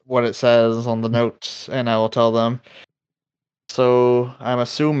about what it says on the notes, and I will tell them. So I'm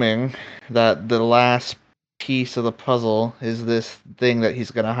assuming that the last piece of the puzzle is this thing that he's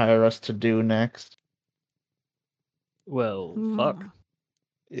gonna hire us to do next. Well, fuck. Mm.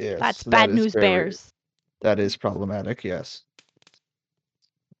 Yes, That's that bad is news very- bears. That is problematic. Yes.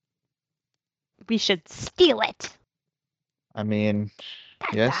 We should steal it. I mean,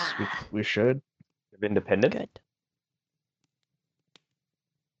 yes, we should. Independent. Good.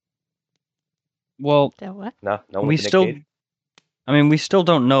 Well, The what? No, no. we with Nick still, Cage? I mean, we still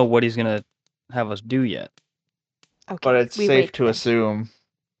don't know what he's gonna have us do yet. Okay. But it's we safe wait to then. assume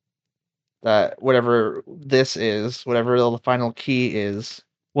that whatever this is, whatever the final key is,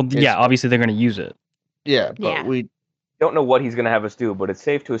 Well, It's- yeah, obviously they're gonna use it. yeah, but Yeah. we Don't know what he's gonna have us do, but it's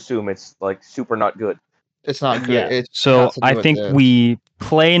safe to assume it's like super not good. it's not good. Yeah. It So has to do I with think this. we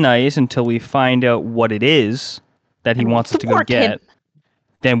play nice until we find out what it is that he And wants us to go thwart him. get.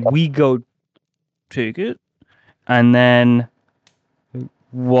 Then we go take it, and then,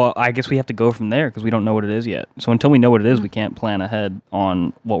 well, I guess we have to go from there because we don't know what it is yet. So until we know what it is, we can't plan ahead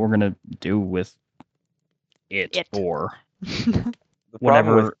on what we're gonna do with it. or The problem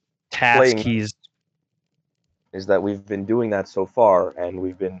whatever with task playing- he's. is that we've been doing that so far, and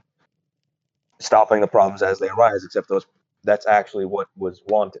we've been stopping the problems as they arise. Except that's actually what was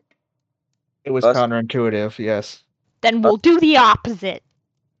wanted. It was us- counterintuitive, yes. Then we'll do the opposite.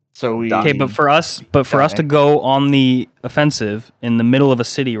 So we Okay, but for us to Dying. go on the offensive in the middle of a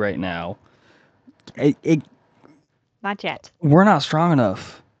city right now, Not yet. we're not strong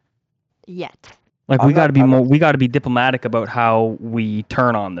enough. Yet. Like I'm we got to not- be I'm more. not- We got to be diplomatic about how we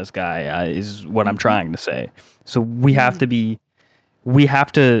turn on this guy. Is what Mm-hmm. I'm trying to say. So we have to be. We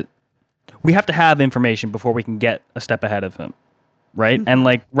have to have information before we can get a step ahead of him, right? Mhm. And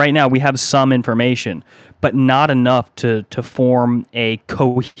like right now, we have some information, but not enough to form a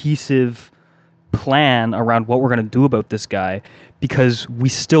cohesive plan around what we're going to do about this guy, because we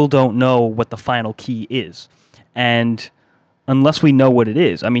still don't know what the final key is, and unless we know what it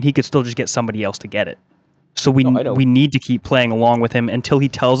is, I mean, he could still just get somebody else to get it. So we No, I know. we need to keep playing along with him until he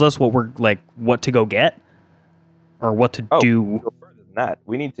tells us what to go get, or what to Oh, do. go further than that.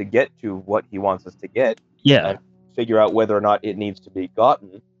 We need to get to what he wants us to get, Yeah. and figure out whether or not it needs to be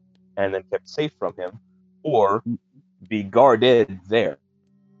gotten, and then kept safe from him, or be guarded there.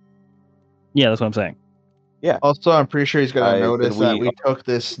 Yeah, that's what I'm saying. Also, I'm pretty sure he's gonna Then notice that we- we took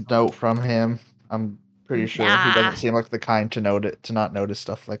this note from him. I'm pretty sure he Nah. doesn't seem like the kind to not notice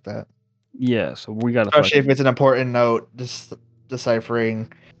stuff like that. Yeah, so we got to Especially if it's an important note,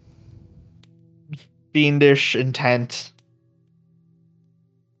 deciphering fiendish intent.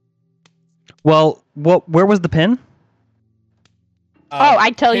 Well, where was the pin?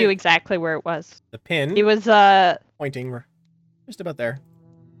 I'd tell you pin- exactly where it was. The pin It was pointing just about there.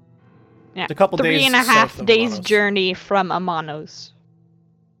 yeah, It's a couple days 3.5 south of days Amanos. journey from Amanos.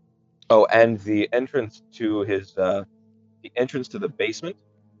 Oh, and the entrance to the entrance to the basement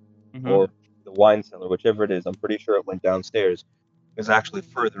Mm-hmm. or the wine cellar, whichever it is, I'm pretty sure it went downstairs, is actually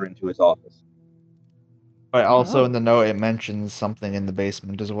further into his office. But also Oh. in the note, it mentions something in the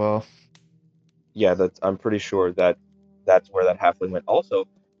basement as well. Yeah, I'm pretty sure that's where that halfling went. Also,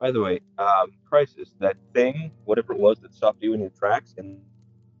 by the way, Crisis, that thing, whatever it was that stopped you in your tracks,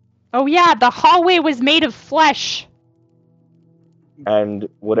 Oh yeah, the hallway was made of flesh. and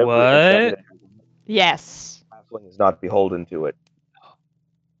whatever What? enchantment it has, Yes. halfling is not beholden to it.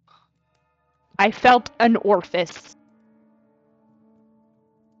 I felt an orifice.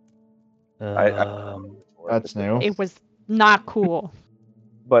 That's new. It was not cool.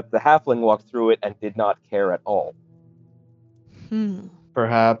 But the halfling walked through it and did not care at all.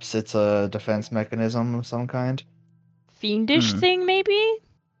 Perhaps it's a defense mechanism of some kind. Fiendish thing, maybe?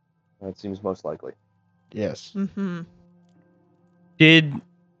 That seems most likely. Yes. Mm-hmm. Did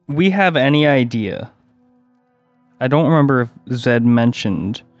we have any idea? I don't remember if Zed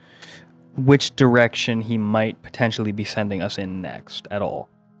mentioned which direction he might potentially be sending us in next at all.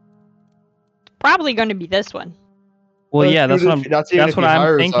 Probably going to be this one. Well, yeah, that's what I'm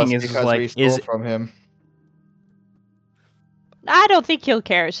thinking is because like, we stole from him. I don't think he'll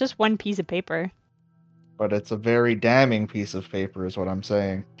care. It's just one piece of paper. But it's a very damning piece of paper, is what I'm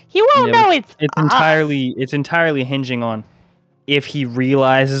saying. He won't know it's entirely hinging on if he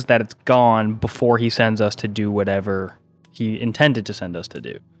realizes that it's gone before he sends us to do whatever he intended to send us to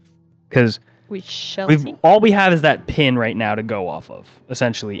do. Because we shall see. all we have is that pin right now to go off of,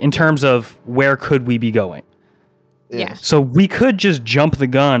 essentially, in terms of where could we be going. Yeah. So we could just jump the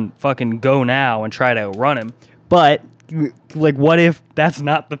gun, fucking go now and try to run him. But, like, what if that's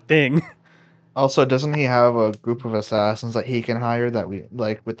not the thing? Also, doesn't he have a group of assassins that he can hire that we,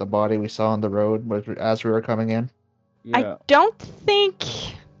 like, with the body we saw on the road as we were coming in? I don't think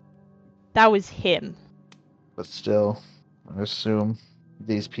that was him. But still, I assume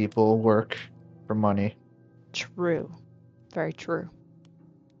these people work for money. True. Very true.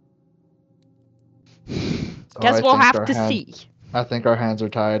 So Guess I we'll think have our to hand- see. I think our hands are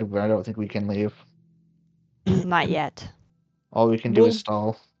tied, but I don't think we can leave. Not yet. All we can do is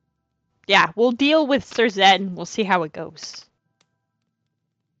stall. Yeah, we'll deal with Sir Zed and we'll see how it goes.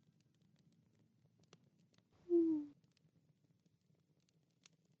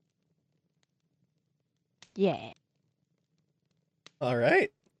 Yeah. All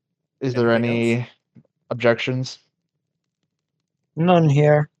right. Is there Anything any objections? None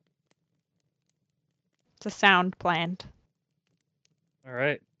here. It's a sound planned. All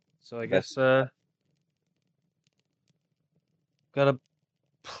right. So I Yes. guess gotta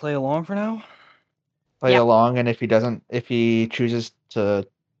play along for now. Play Yep. along, and if he chooses to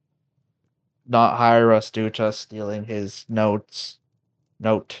not hire us due to us stealing his note,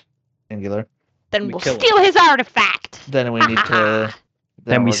 singular, Then We we'll kill him. steal his artifact. then we need to.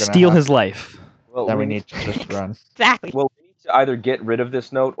 Then we we're gonna steal have- his life. Well, Then we need to just run. Exactly. Well, we need to either get rid of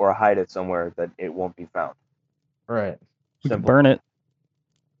this note or hide it somewhere that it won't be found. Right. We can Simple. burn it.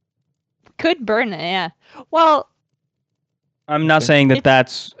 Could burn it, yeah. Well, I'm not Okay. saying that It's-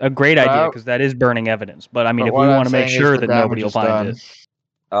 that's a great idea Well- because that is burning evidence. But I mean, But if we what I'm want to make saying is sure the that nobody damage will is find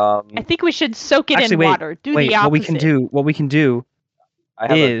done. it, I think we should soak it Actually, in wait, water. Do wait. the opposite. What we can do I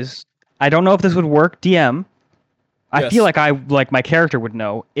have is I don't know if this would work, DM. I Yes. feel like my character would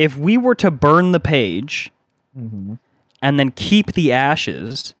know if we were to burn the page Mm-hmm. and then keep the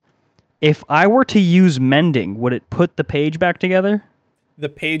ashes. If I were to use mending, would it put the page back together? The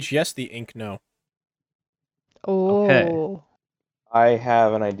page, yes. The ink, no. Oh. I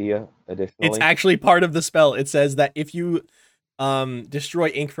have an idea. Additionally, It's actually part of the spell. It says that if you destroy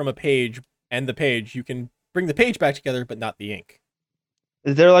ink from a page and the page, you can bring the page back together, but not the ink.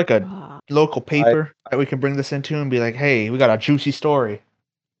 Is there like a Ah. local paper that we can bring this into and be like, "Hey, we got a juicy story"?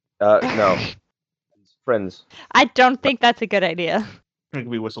 no. Friends, I don't think that's a good idea. We could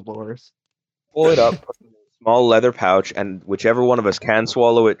be whistleblowers. pull it up, put it in a small leather pouch, and whichever one of us can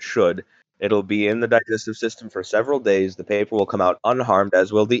swallow it should. It'll be in the digestive system for several days. The paper will come out unharmed,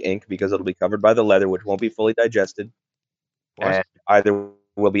 as will the ink, because it'll be covered by the leather, which won't be fully digested. What? And either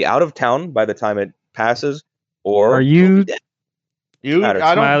we'll be out of town by the time it passes, or Are you- we'll be dead. I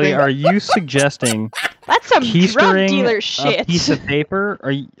don't Smiley, think. are you suggesting That's some drug keystring dealer a shit. piece of paper?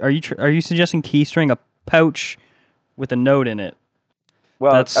 Are you suggesting keystring a pouch with a note in it?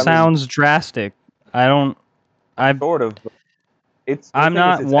 Well, That I mean, sounds drastic. I don't. sort of. I'm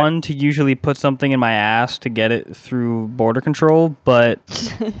not one to usually put something in my ass to get it through border control, but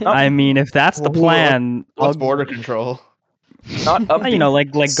I mean, if that's the plan, What's border control? Not up. you know,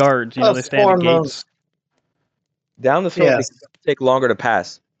 like guards, you know, they stand at form of- gates. Down the throat, Yes. it take longer to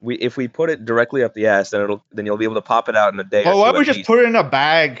pass. If we put it directly up the ass, then you'll be able to pop it out in a day. Well, or why two don't we at just least. put it in a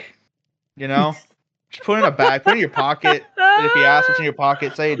bag? You know, just put it in a bag. Put it in your pocket. And if he asks what's in your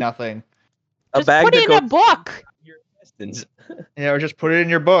pocket, say nothing. Just put it in a book. Your intestines. Yeah, or just put it in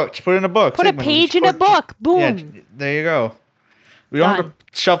your book. Just put it in a book. Put a Sigmund, page just in a put- book. Boom. Yeah, there you go. We don't have to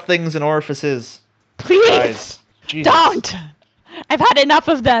shove things in orifices. Please Guys, Jesus. don't. I've had enough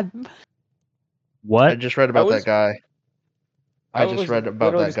of them. I What? just read about I was- that guy. I I just was read about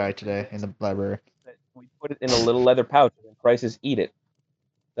literally that just- guy today in the library. We put it in a little leather pouch, and prices eat it.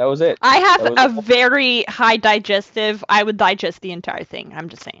 That was it. I have That was a very high digestive. I would digest the entire thing. I'm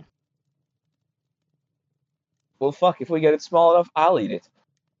just saying. Well, fuck. If we get it small enough, I'll eat it.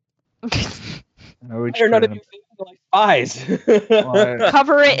 I would Why are just none put of it you thinking like spies? in-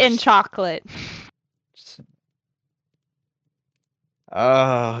 Cover it in chocolate.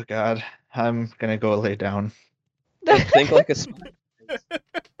 Oh god, I'm gonna go lay down. Think like a spy.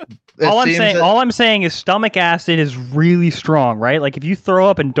 It All seems that- all I'm saying is stomach acid is really strong, right? Like if you throw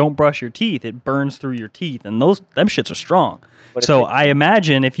up and don't brush your teeth, it burns through your teeth, and them shits are strong. But if So it- I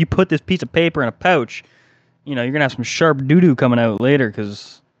imagine if you put this piece of paper in a pouch, you know, you're gonna have some sharp doo doo coming out later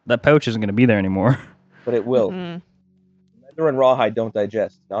because that pouch isn't gonna be there anymore. but it will. Mhm. Leather and rawhide don't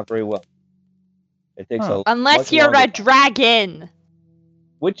digest. Not very well. It takes Huh. a Unless much you're a longer- dragon.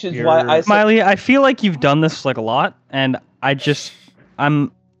 Which is why I said Smiley, I feel like you've done this like a lot, and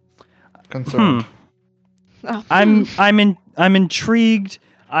I'm concerned. Oh, I'm intrigued.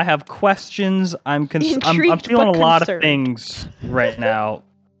 I have questions. I'm Intrigued feeling a but lot concerned. of things right now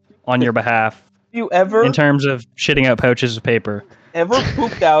on your behalf you ever in terms of shitting out pouches of paper.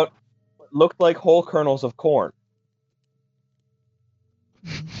 pooped out what looked like whole kernels of corn.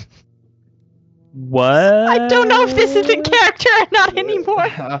 What? I don't know if this is in character or not anymore.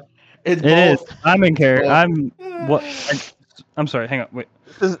 It's It is. both. I'm in character. Both. I'm sorry. Hang on. Wait.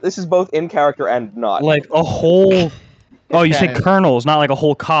 This is both in character and not. Like a whole. Oh, you said Canon. kernels, not like a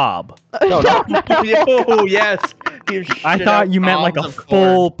whole cob. No, no. Oh yes. You I shit thought out you meant like a cobs of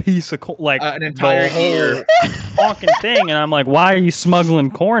full piece of like An entire the whole ear. honking thing, and I'm like, why are you smuggling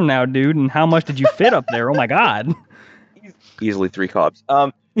corn now, dude? And how much did you fit up there? Oh my god. Easily 3 cobs.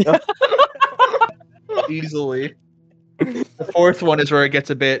 Easily. The fourth one is where it gets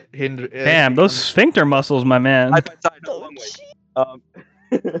a bit hindered. Damn, those sphincter muscles, my man. Side by side, no, long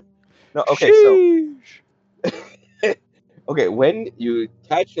way. No, okay, so okay, when you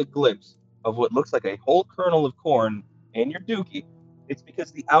catch a glimpse of what looks like a whole kernel of corn in your dookie, it's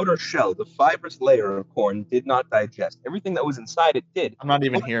because the outer shell, the fibrous layer of corn, did not digest. Everything that was inside it did. I'm not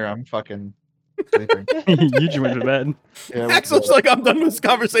even here. I'm fucking sleeping. You just went to bed. Yeah, Axel's like, I'm done with this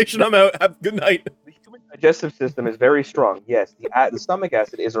conversation. I'm out. Have good night. The human digestive system is very strong. Yes, the stomach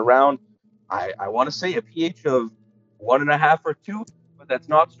acid is around, I want to say a pH of 1.5 or 2, but that's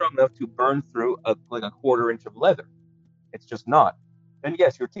not strong enough to burn through like a quarter inch of leather. It's just not. And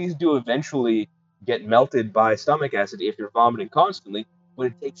yes, your teeth do eventually get melted by stomach acid if you're vomiting constantly, but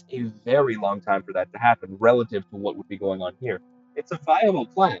it takes a very long time for that to happen relative to what would be going on here. It's a viable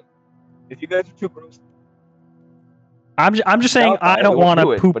plan. If you guys are too gross, I'm just saying Outside, I don't I won't want do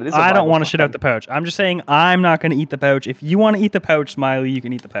to it, poop. but it is a I don't viable want to shit plan. out the pouch. I'm just saying I'm not going to eat the pouch. If you want to eat the pouch, Smiley, you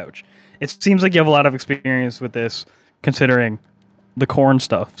can eat the pouch. It seems like you have a lot of experience with this, considering the corn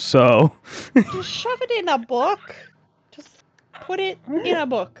stuff. So Just shove it in a book. Just put it in a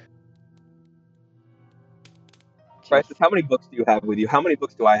book. Crisis, how many books do you have with you? How many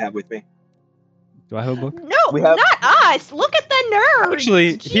books do I have with me? do I have a book? No, We have- not us. Look at the nerds.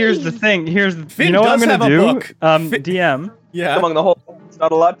 Actually, here's the Jeez. thing. Finn you know what I'm does gonna have a do? book. Finn- DM. Yeah. Among the whole, it's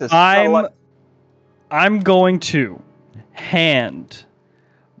not a lot to. it's not a lot- I'm going to hand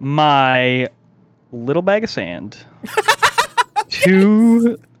my little bag of sand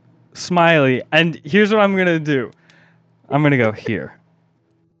to Smiley, and here's what I'm gonna do. I'm gonna go here.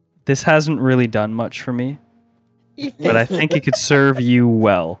 This hasn't really done much for me, but I think it could serve you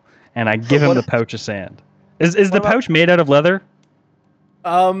well. And I give him the pouch of sand. Is the about- pouch made out of leather?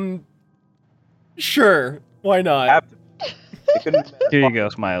 Sure. Why not? Have to. It couldn't- Here you go,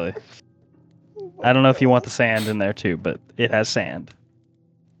 Smiley. I don't know if you want the sand in there too, but it has sand.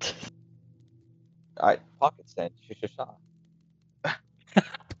 Pocket sand. Shh.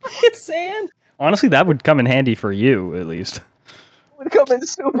 Sand. Honestly, that would come in handy for you, at least. Would come in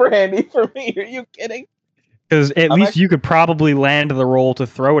super handy for me. Are you kidding? Because at I'm least actually- you could probably land the roll to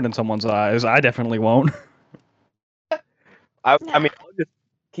throw it in someone's eyes. I definitely won't. I mean, I'll just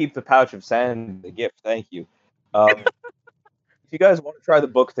keep the pouch of sand, the gift. Thank you. If you guys want to try the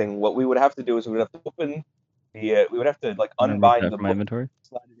book thing, what we would have to do is we would have to open the. We would have to like Can I remove unbind that the from my book, inventory?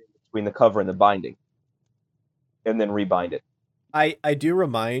 slide it in between the cover and the binding, and then rebind it. I do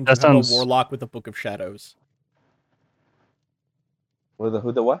remind That you have a sounds- warlock with a Book of Shadows. With the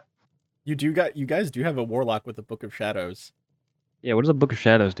who the what? You guys do have a warlock with a Book of Shadows. Yeah, what does a Book of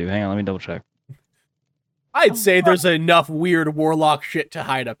Shadows do? Hang on, let me double check. I'd say there's enough weird warlock shit to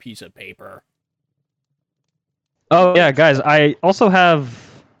hide a piece of paper. Oh yeah, guys, I also have.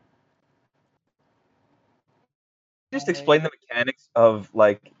 Just explain the mechanics of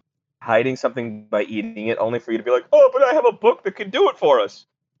like hiding something by eating it, only for you to be like, oh, but I have a book that can do it for us.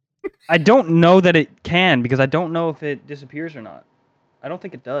 I don't know that it can because I don't know if it disappears or not. I don't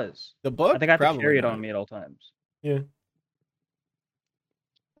think it does. The book? I think I have to Probably carry it not. on me at all times. Yeah.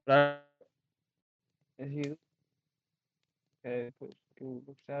 But if you okay, book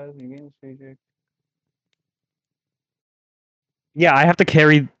status, you gain this. Yeah, I have to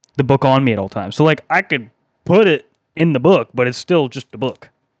carry the book on me at all times. So like I could put it in the book, but it's still just a book.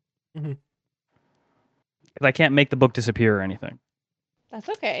 Mhm. Because I can't make the book disappear or anything. That's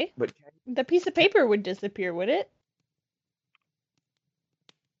okay. But The piece of paper would disappear, would it?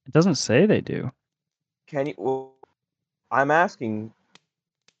 It doesn't say they do. can you? Well, I'm asking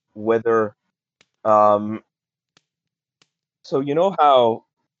whether, so you know how,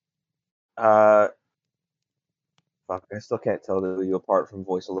 fuck, I still can't tell you apart from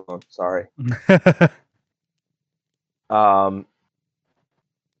voice alone. Sorry. Um,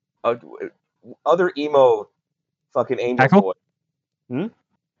 uh, other emo, fucking angel Axel? boy.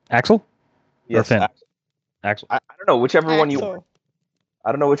 Axel? Yes, Finn? Axel. Axel. I don't know whichever one you are. Axel.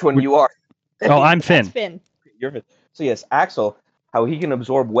 I don't know which one you are. Oh, I'm That's Finn. Finn. You're Finn. So yes, Axel, how he can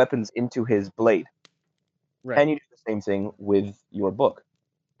absorb weapons into his blade. Right. Can you do the same thing with your book?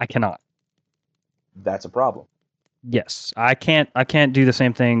 I cannot. That's a problem. Yes, I can't do the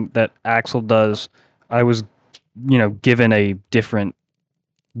same thing that Axel does. I was, given a different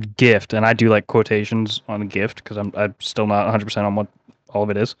gift, and I do like quotations on the gift because I'm still not 100% on what all of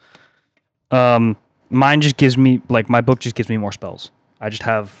it is. Mine just gives me my book just gives me more spells. I just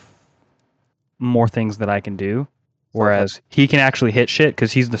have more things that I can do, whereas he can actually hit shit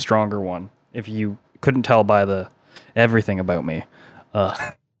because he's the stronger one. If you couldn't tell by the everything about me,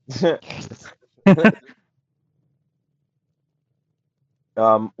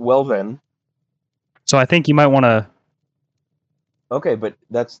 Well then, so I think you might want to okay, but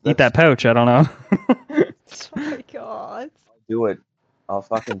that's eat that pouch. I don't know. Oh my god. do it. I'll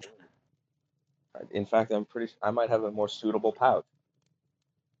fucking do it. In fact, I'm pretty. I might have a more suitable pouch.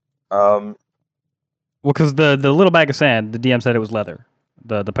 Well, because the little bag of sand, the DM said it was leather.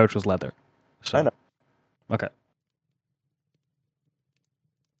 The pouch was leather. So. I know. Okay.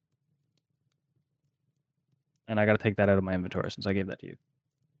 And I got to take that out of my inventory since I gave that to you.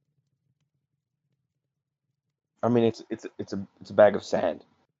 I mean, it's a bag of sand.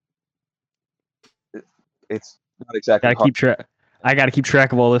 It's not exactly Gotta hard. keep track. I gotta keep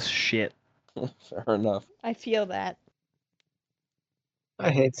track of all this shit. Fair enough. I feel that. I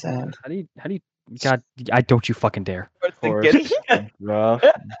hate sand. How do you? God, don't you fucking dare. Of course, Get- it's rough,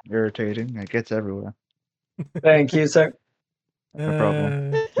 irritating. It gets everywhere. Thank you, sir. No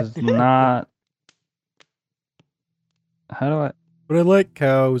problem. It's not. How do I? But I like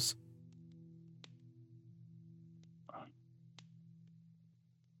cows.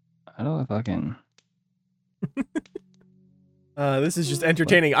 How do I fucking? This is just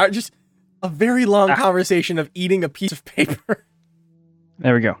entertaining. Just a very long conversation of eating a piece of paper.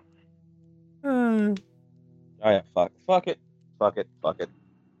 There we go. Oh yeah, fuck it.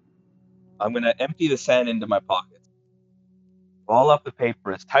 I'm gonna empty the sand into my pocket. Ball up the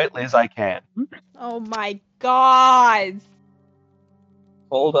paper as tightly as I can. Oh my god.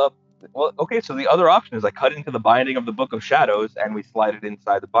 Fold up. Well, okay. So the other option is I cut into the binding of the Book of Shadows and we slide it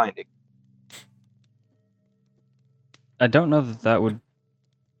inside the binding. I don't know that would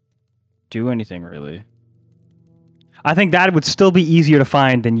do anything really. I think that would still be easier to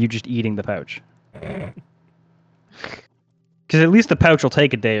find than you just eating the pouch. Because at least the pouch will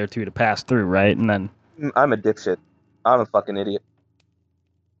take a day or two to pass through, right? And then I'm a dipshit. I'm a fucking idiot.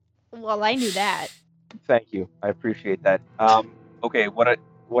 Well, I knew that. Thank you. I appreciate that. Okay, what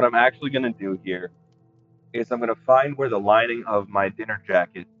I'm actually gonna do here is I'm gonna find where the lining of my dinner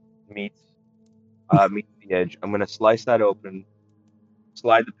jacket meets the edge. I'm gonna slice that open,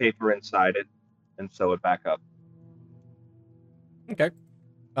 slide the paper inside it, and sew it back up. Okay.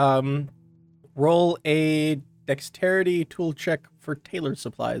 Roll a dexterity tool check for tailor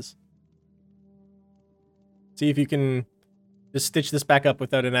supplies. See if you can Just stitch this back up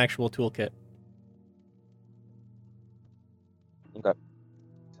without an actual toolkit. Okay.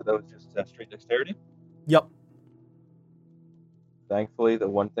 So that was just straight dexterity? Yep. Thankfully, the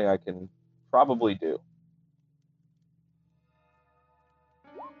one thing I can probably do.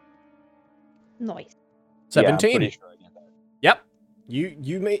 Noise. 17. Yeah, I'm pretty sure I get that. Yep.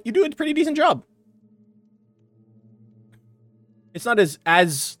 You do a pretty decent job. It's not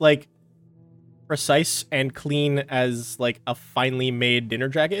as like precise and clean as like a finely made dinner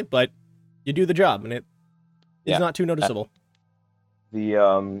jacket, but you do the job, and it is not too noticeable.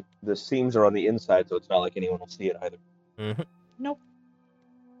 The seams are on the inside, so it's not like anyone will see it either. Mm-hmm. Nope.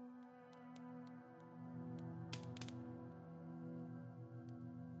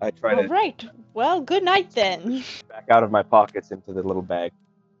 I try All to right. Well, good night then. back out of my pockets into the little bag.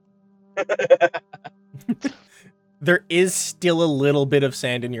 There is still a little bit of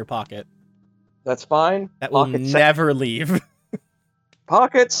sand in your pocket That's fine. that will Pocket sand. never leave.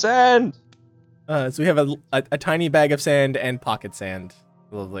 Pocket sand. So we have a tiny bag of sand and pocket sand.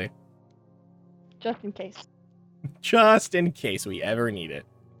 Lovely. Just in case. Just in case we ever need it.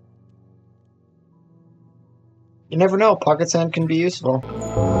 You never know, pocket sand can be useful.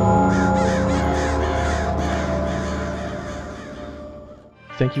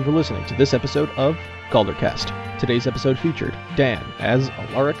 Thank you for listening to this episode of Galdercast. Today's episode featured Dan as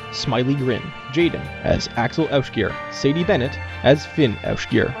Alaric Smiley Grin, Jaden as Axel Aushgear, Sadie Bennett as Finn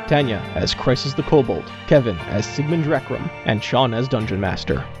Aushgear, Tanya as Crisis the Kobold, Kevin as Sigmund Drakram, and Sean as Dungeon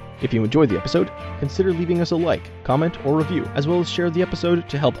Master. If you enjoyed the episode, consider leaving us a like, comment, or review, as well as share the episode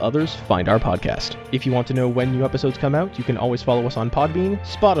to help others find our podcast. If you want to know when new episodes come out, you can always follow us on Podbean,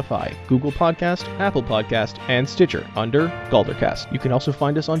 Spotify, Google Podcast, Apple Podcast, and Stitcher under Galdercast. You can also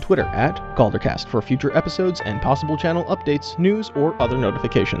find us on Twitter at Galdercast for future episodes and possible channel updates, news, or other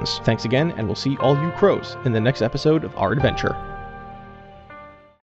notifications. Thanks again, and we'll see all you crows in the next episode of our adventure.